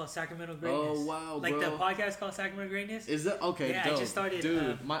one. It's called Sacramento Greatness. Oh, wow, Like bro. the podcast called Sacramento Greatness. Is that okay? Yeah, dope. I just started.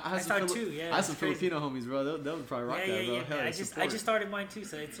 Dude, I I started two. Yeah, I have some it's crazy. Filipino homies, bro. They would probably rock Yeah, that, bro. yeah. Hell, Man, I support. just started mine too,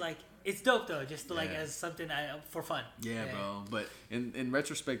 so it's like it's dope though, just to, like Yeah. as something for fun. Yeah, bro. But in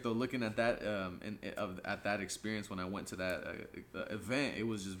retrospect, though, looking at that at that experience when I went to that event, it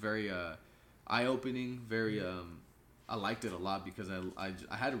was just very eye opening. Very I liked it a lot because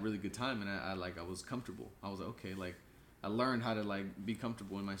I had a really good time, and I was comfortable. I was like, okay, like I learned how to like be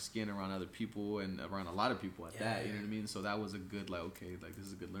comfortable in my skin around other people and around a lot of people at that. You know what I mean? So that was a good like okay, like this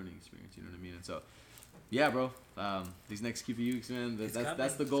is a good learning experience. You know what I mean? And so. Yeah, bro. These next few weeks, man.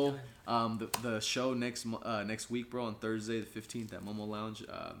 That's the goal. The show next week, bro, on Thursday the 15th at Momo Lounge.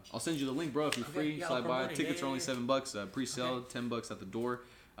 I'll send you the link, bro. If you're free, yeah, slide I'll by. promote it. Tickets Yeah, are only yeah. $7. Pre-sale, $10 at the door.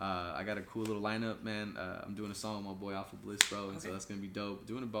 I got a cool little lineup, man. I'm doing a song with my boy Alpha Bliss, bro, and so that's gonna be dope.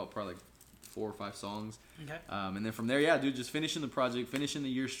 Doing about probably like 4 or 5 songs. Okay. And then from there, yeah, dude, just finishing the project, finishing the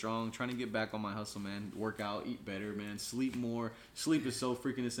year strong, trying to get back on my hustle, man. Work out, eat better, man. Sleep more. Sleep is so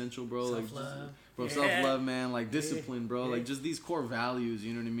freaking essential, bro. Self-love. Bro, Yeah. self-love, man. Like discipline, bro. Yeah. Like just these core values,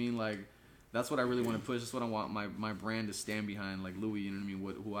 you know what I mean? Like that's what I really want to push. That's what I want my brand to stand behind. Like Louis, you know what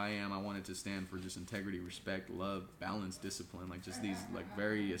I mean? Who I am, I want it to stand for just integrity, respect, love, balance, discipline. Like just these like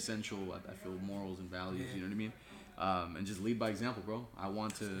very essential, I feel, morals and values, you know what I mean? And just lead by example, bro. I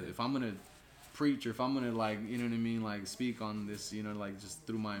want to, if I'm going to preach or if I'm gonna like, you know what I mean, like speak on this, you know, like just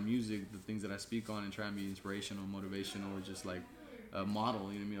through my music, the things that I speak on and try and be inspirational, motivational, or just like a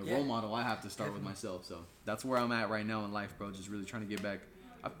model, you know what I mean, a role model, I have to start with myself. So that's where I'm at right now in life, bro. Just really trying to get back.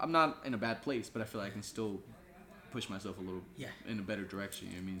 I'm not in a bad place, but I feel like I can still push myself a little in a better direction,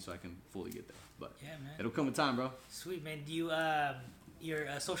 you know what I mean, so I can fully get there. But yeah, man, it'll come with time, bro. Sweet, man. Do you your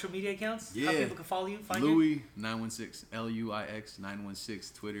social media accounts? Yeah. How people can follow you? Find Louis 916 LUIX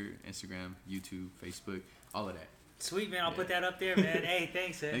 916 Twitter, Instagram, YouTube, Facebook, all of that. Sweet, man. I'll put that up there, man. Hey,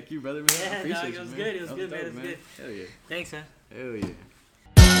 thanks, man. Thank you, brother, man. Yeah, I appreciate it you, was man. good. It was That good, man. dope, It was good. Hell yeah. Thanks, man. Hell yeah.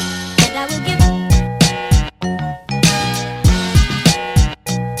 that I will give.